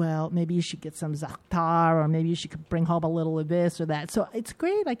about, well, maybe you should get some za'atar, or maybe you should bring home a little of this or that. So it's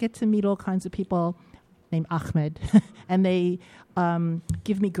great. I get to meet all kinds of people named Ahmed, and they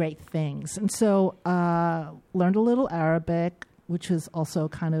give me great things. And so learned a little Arabic, which is also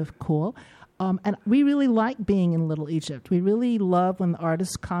kind of cool. And we really like being in Little Egypt. We really love when the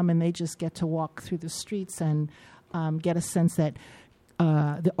artists come and they just get to walk through the streets and get a sense that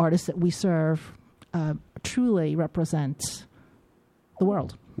the artists that we serve truly represent the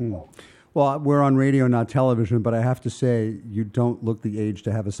world. Mm. Well, we're on radio, not television, but I have to say, you don't look the age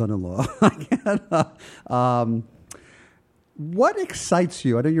to have a son-in-law. What excites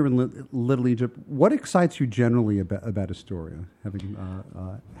you? I know you're in Little Egypt. What excites you generally about Astoria, having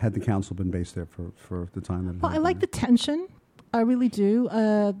had the council been based there for the time that it Well, I like the tension. I really do.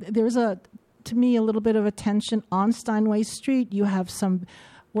 There's to me, a little bit of a tension on Steinway Street. You have some,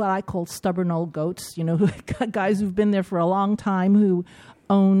 what I call stubborn old goats, guys who've been there for a long time who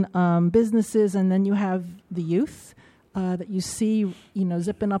own businesses, and then you have the youth that you see,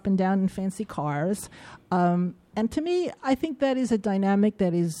 zipping up and down in fancy cars. And to me, I think that is a dynamic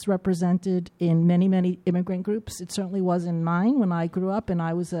that is represented in many, many immigrant groups. It certainly was in mine when I grew up, and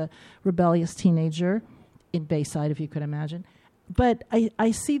I was a rebellious teenager in Bayside, if you could imagine. But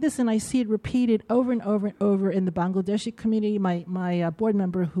I see this, and I see it repeated over and over and over in the Bangladeshi community. My board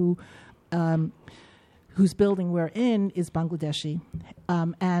member whose building we're in is Bangladeshi.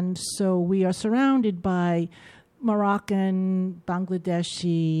 And so we are surrounded by Moroccan,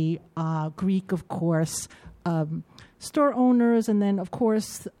 Bangladeshi, Greek, of course, store owners, and then, of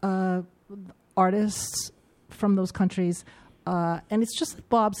course, artists from those countries. And it's just like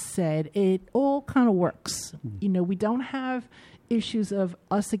Bob said, it all kind of works. You know, we don't have issues of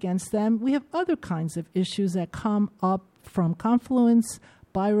us against them. We have other kinds of issues that come up from confluence,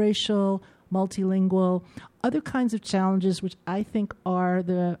 biracial, multilingual, other kinds of challenges, which I think are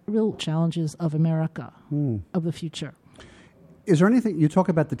the real challenges of America, of the future. Is there anything, you talk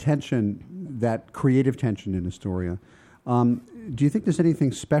about the tension, that creative tension in Astoria. Do you think there's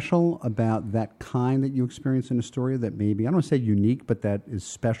anything special about that kind that you experience in Astoria that maybe, I don't want to say unique, but that is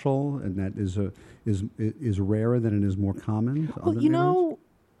special and that is rarer than it is more common to other neighborhoods?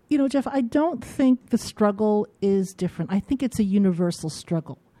 You know, Jeff, I don't think the struggle is different. I think it's a universal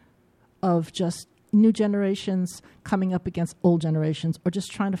struggle of just new generations coming up against old generations, or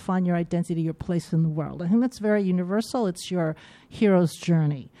just trying to find your identity, your place in the world. I think that's very universal. It's your hero's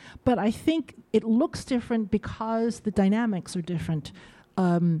journey. But I think it looks different because the dynamics are different.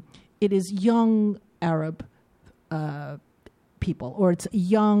 It is young Arab people, or it's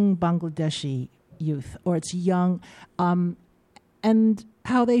young Bangladeshi youth, or it's young... and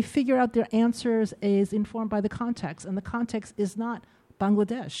how they figure out their answers is informed by the context. And the context is not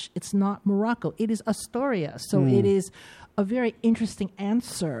Bangladesh. It's not Morocco. It is Astoria. So it is a very interesting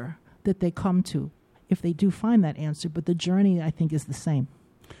answer that they come to if they do find that answer. But the journey, I think, is the same.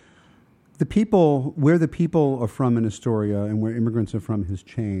 Where the people are from in Astoria and where immigrants are from has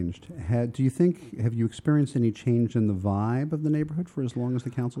changed. Have you experienced any change in the vibe of the neighborhood for as long as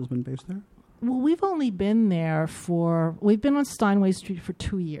the council's been based there? Well, we've only been there we've been on Steinway Street for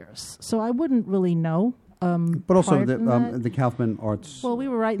 2 years. So I wouldn't really know. But also the Kaufman Arts. Well, we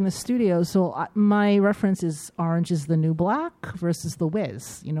were right in the studio, so my reference is Orange is the New Black versus The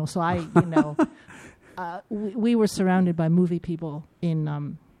Wiz. You know, so we were surrounded by movie people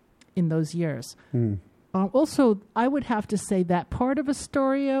in those years. Also, I would have to say that part of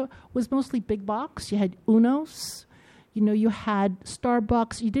Astoria was mostly big box. You had Uno's, you know, you had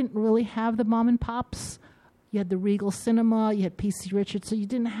Starbucks. You didn't really have the mom and pops. You had the Regal Cinema. You had P.C. Richards. So you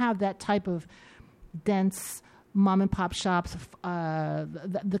didn't have that type of dense mom and pop shops,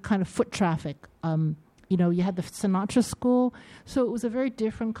 the kind of foot traffic. You know, you had the Sinatra School. So it was a very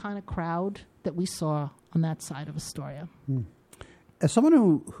different kind of crowd that we saw on that side of Astoria. As someone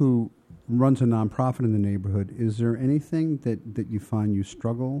who runs a nonprofit in the neighborhood, is there anything that you find you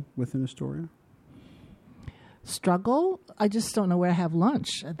struggle with in Astoria? Struggle? I just don't know where to have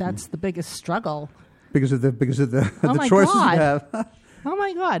lunch. That's the biggest struggle. Because of the choices you have. Oh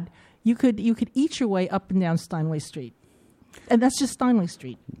my God. You could eat your way up and down Steinway Street. And that's just Steinway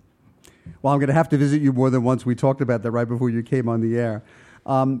Street. Well, I'm going to have to visit you more than once. We talked about that right before you came on the air.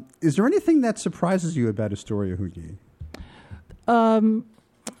 Is there anything that surprises you about Astoria, Hugi?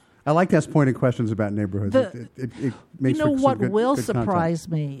 I like to ask pointed questions about neighborhoods. It makes for what good, will good surprise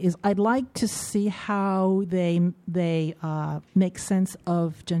content. me is I'd like to see how they make sense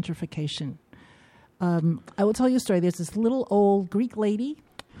of gentrification. I will tell you a story. There's this little old Greek lady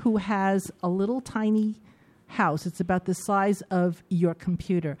who has a little tiny house. It's about the size of your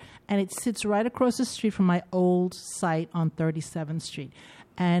computer. And it sits right across the street from my old site on 37th Street.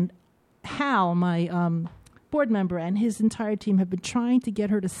 And Hal, my board member, and his entire team have been trying to get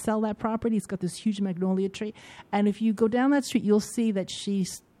her to sell that property. It's got this huge magnolia tree. And if you go down that street, you'll see that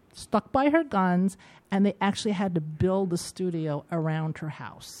she's stuck by her guns, and they actually had to build a studio around her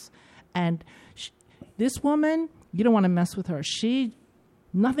house. And this woman, you don't want to mess with her.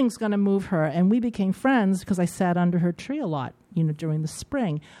 Nothing's going to move her. And we became friends because I sat under her tree a lot, you know, during the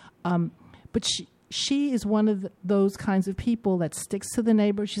spring. But she is one of those kinds of people that sticks to the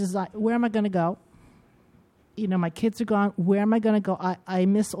neighbor. She says, where am I going to go? You know, my kids are gone. Where am I going to go? I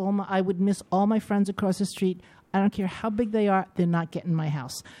would miss all my friends across the street. I don't care how big they are. They're not getting my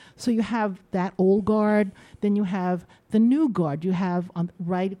house. So you have that old guard. Then you have the new guard. You have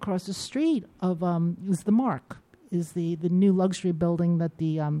right across the street of is the Mark, is the new luxury building that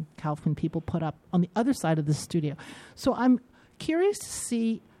the Kaufman people put up on the other side of the studio. So I'm curious to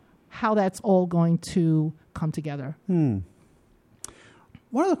see how that's all going to come together.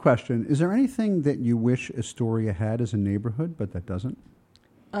 One other question. Is there anything that you wish Astoria had as a neighborhood, but that doesn't?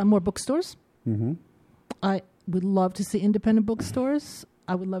 More bookstores. Mm-hmm. I would love to see independent bookstores.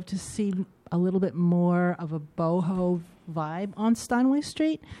 I would love to see a little bit more of a boho vibe on Steinway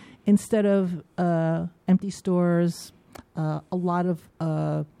Street instead of empty stores. A lot of,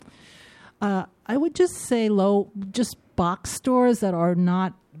 I would just say just box stores that are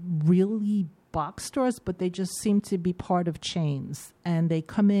not really box stores, but they just seem to be part of chains. And they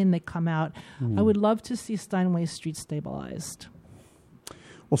come in, they come out. I would love to see Steinway Street stabilized.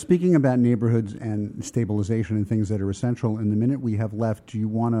 Well, speaking about neighborhoods and stabilization and things that are essential, in the minute we have left, do you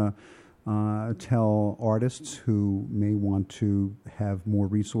want to tell artists who may want to have more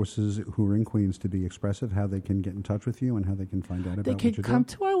resources who are in Queens to be expressive, how they can get in touch with you and how they can find out about what you do? They can come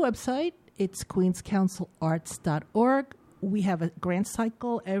to our website. It's queenscouncilarts.org. We have a grant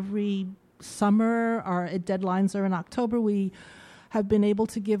cycle every summer. Our deadlines are in October. We have been able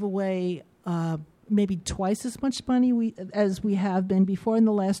to give away maybe twice as much money as we have been before in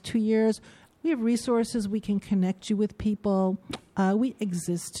the last 2 years. We have resources. We can connect you with people. We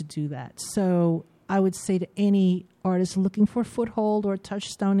exist to do that. So I would say to any artist looking for a foothold or a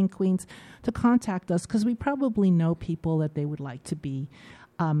touchstone in Queens to contact us, because we probably know people that they would like to be,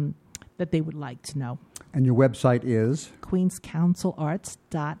 that they would like to know. And your website is?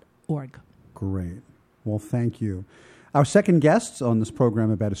 queenscouncilarts.org. Great. Well, thank you. Our second guest on this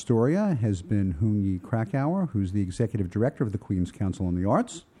program about Astoria has been Hoon-Yi Krakauer, who's the Executive Director of the Queens Council on the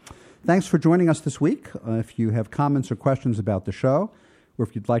Arts. Thanks for joining us this week. If you have comments or questions about the show, or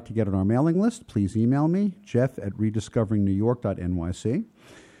if you'd like to get on our mailing list, please email me, jeff@rediscoveringnewyork.nyc.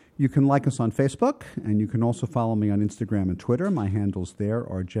 You can like us on Facebook, and you can also follow me on Instagram and Twitter. My handles there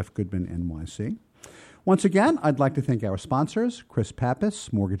are Jeff Goodman NYC. Once again, I'd like to thank our sponsors, Chris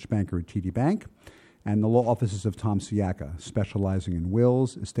Pappas, mortgage banker at TD Bank, and the law offices of Tom Siaka, specializing in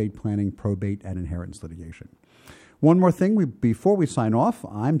wills, estate planning, probate, and inheritance litigation. One more thing before we sign off.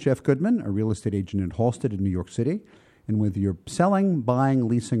 I'm Jeff Goodman, a real estate agent in Halstead in New York City. And whether you're selling, buying,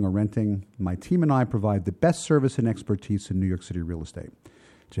 leasing, or renting, my team and I provide the best service and expertise in New York City real estate.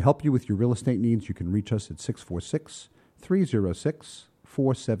 To help you with your real estate needs, you can reach us at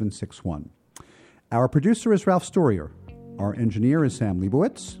 646-306-4761. Our producer is Ralph Storier. Our engineer is Sam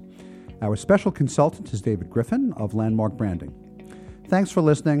Leibowitz. Our special consultant is David Griffin of Landmark Branding. Thanks for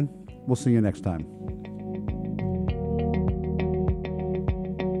listening. We'll see you next time.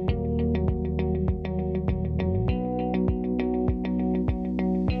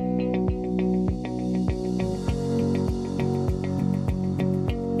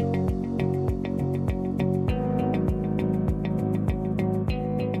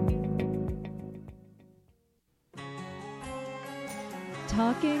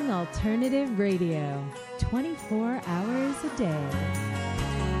 Talking Alternative Radio, 24 hours a day.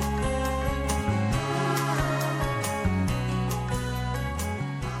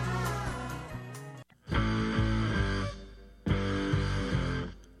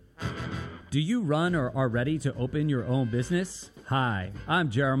 Do you run or are ready to open your own business? Hi, I'm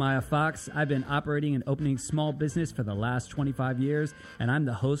Jeremiah Fox. I've been operating and opening small business for the last 25 years, and I'm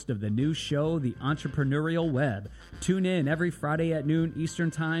the host of the new show, The Entrepreneurial Web. Tune in every Friday at noon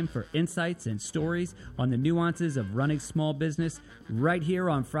Eastern Time for insights and stories on the nuances of running small business right here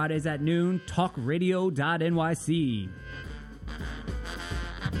on Fridays at noon, talkradio.nyc.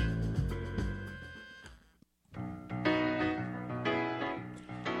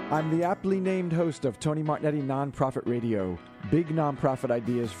 I'm the aptly named host of Tony Martignetti Nonprofit Radio. Big nonprofit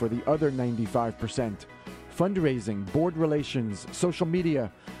ideas for the other 95%. Fundraising, board relations, social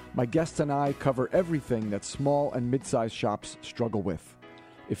media. My guests and I cover everything that small and mid-sized shops struggle with.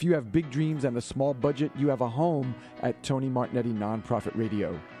 If you have big dreams and a small budget, you have a home at Tony Martignetti Nonprofit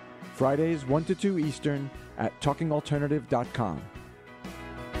Radio. Fridays 1 to 2 Eastern at talkingalternative.com.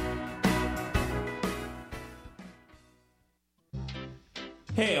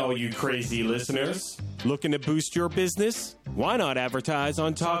 Hey, all you crazy listeners. Looking to boost your business? Why not advertise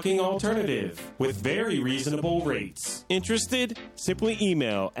on Talking Alternative with very reasonable rates? Interested? Simply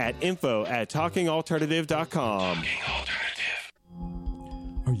email at info@talkingalternative.com. Talking Alternative.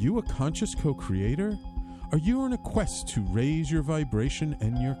 Are you a conscious co-creator? Are you on a quest to raise your vibration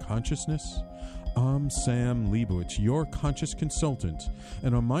and your consciousness? I'm Sam Leibowitz, your conscious consultant,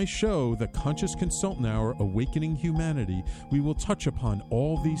 and on my show, The Conscious Consultant Hour, Awakening Humanity, we will touch upon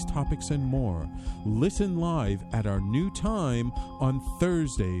all these topics and more. Listen live at our new time on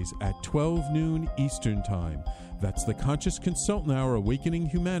Thursdays at 12 noon Eastern Time. That's The Conscious Consultant Hour, Awakening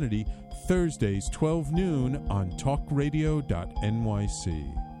Humanity, Thursdays 12 noon on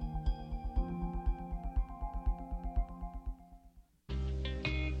talkradio.nyc.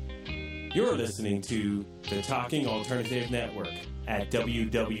 You're listening to the Talking Alternative Network at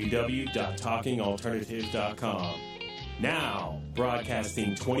www.talkingalternative.com. Now,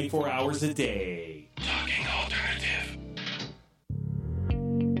 broadcasting 24 hours a day. Talking Alternative.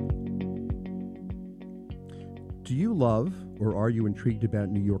 Do you love or are you intrigued about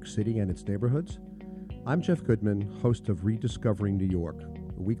New York City and its neighborhoods? I'm Jeff Goodman, host of Rediscovering New York,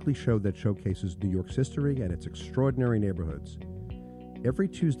 a weekly show that showcases New York's history and its extraordinary neighborhoods. Every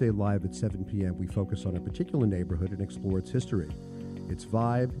Tuesday live at 7 p.m., we focus on a particular neighborhood and explore its history, its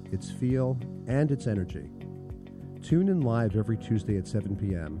vibe, its feel, and its energy. Tune in live every Tuesday at 7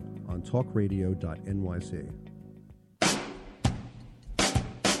 p.m. on talkradio.nyc.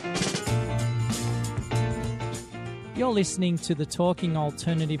 You're listening to the Talking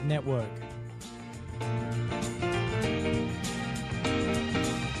Alternative Network.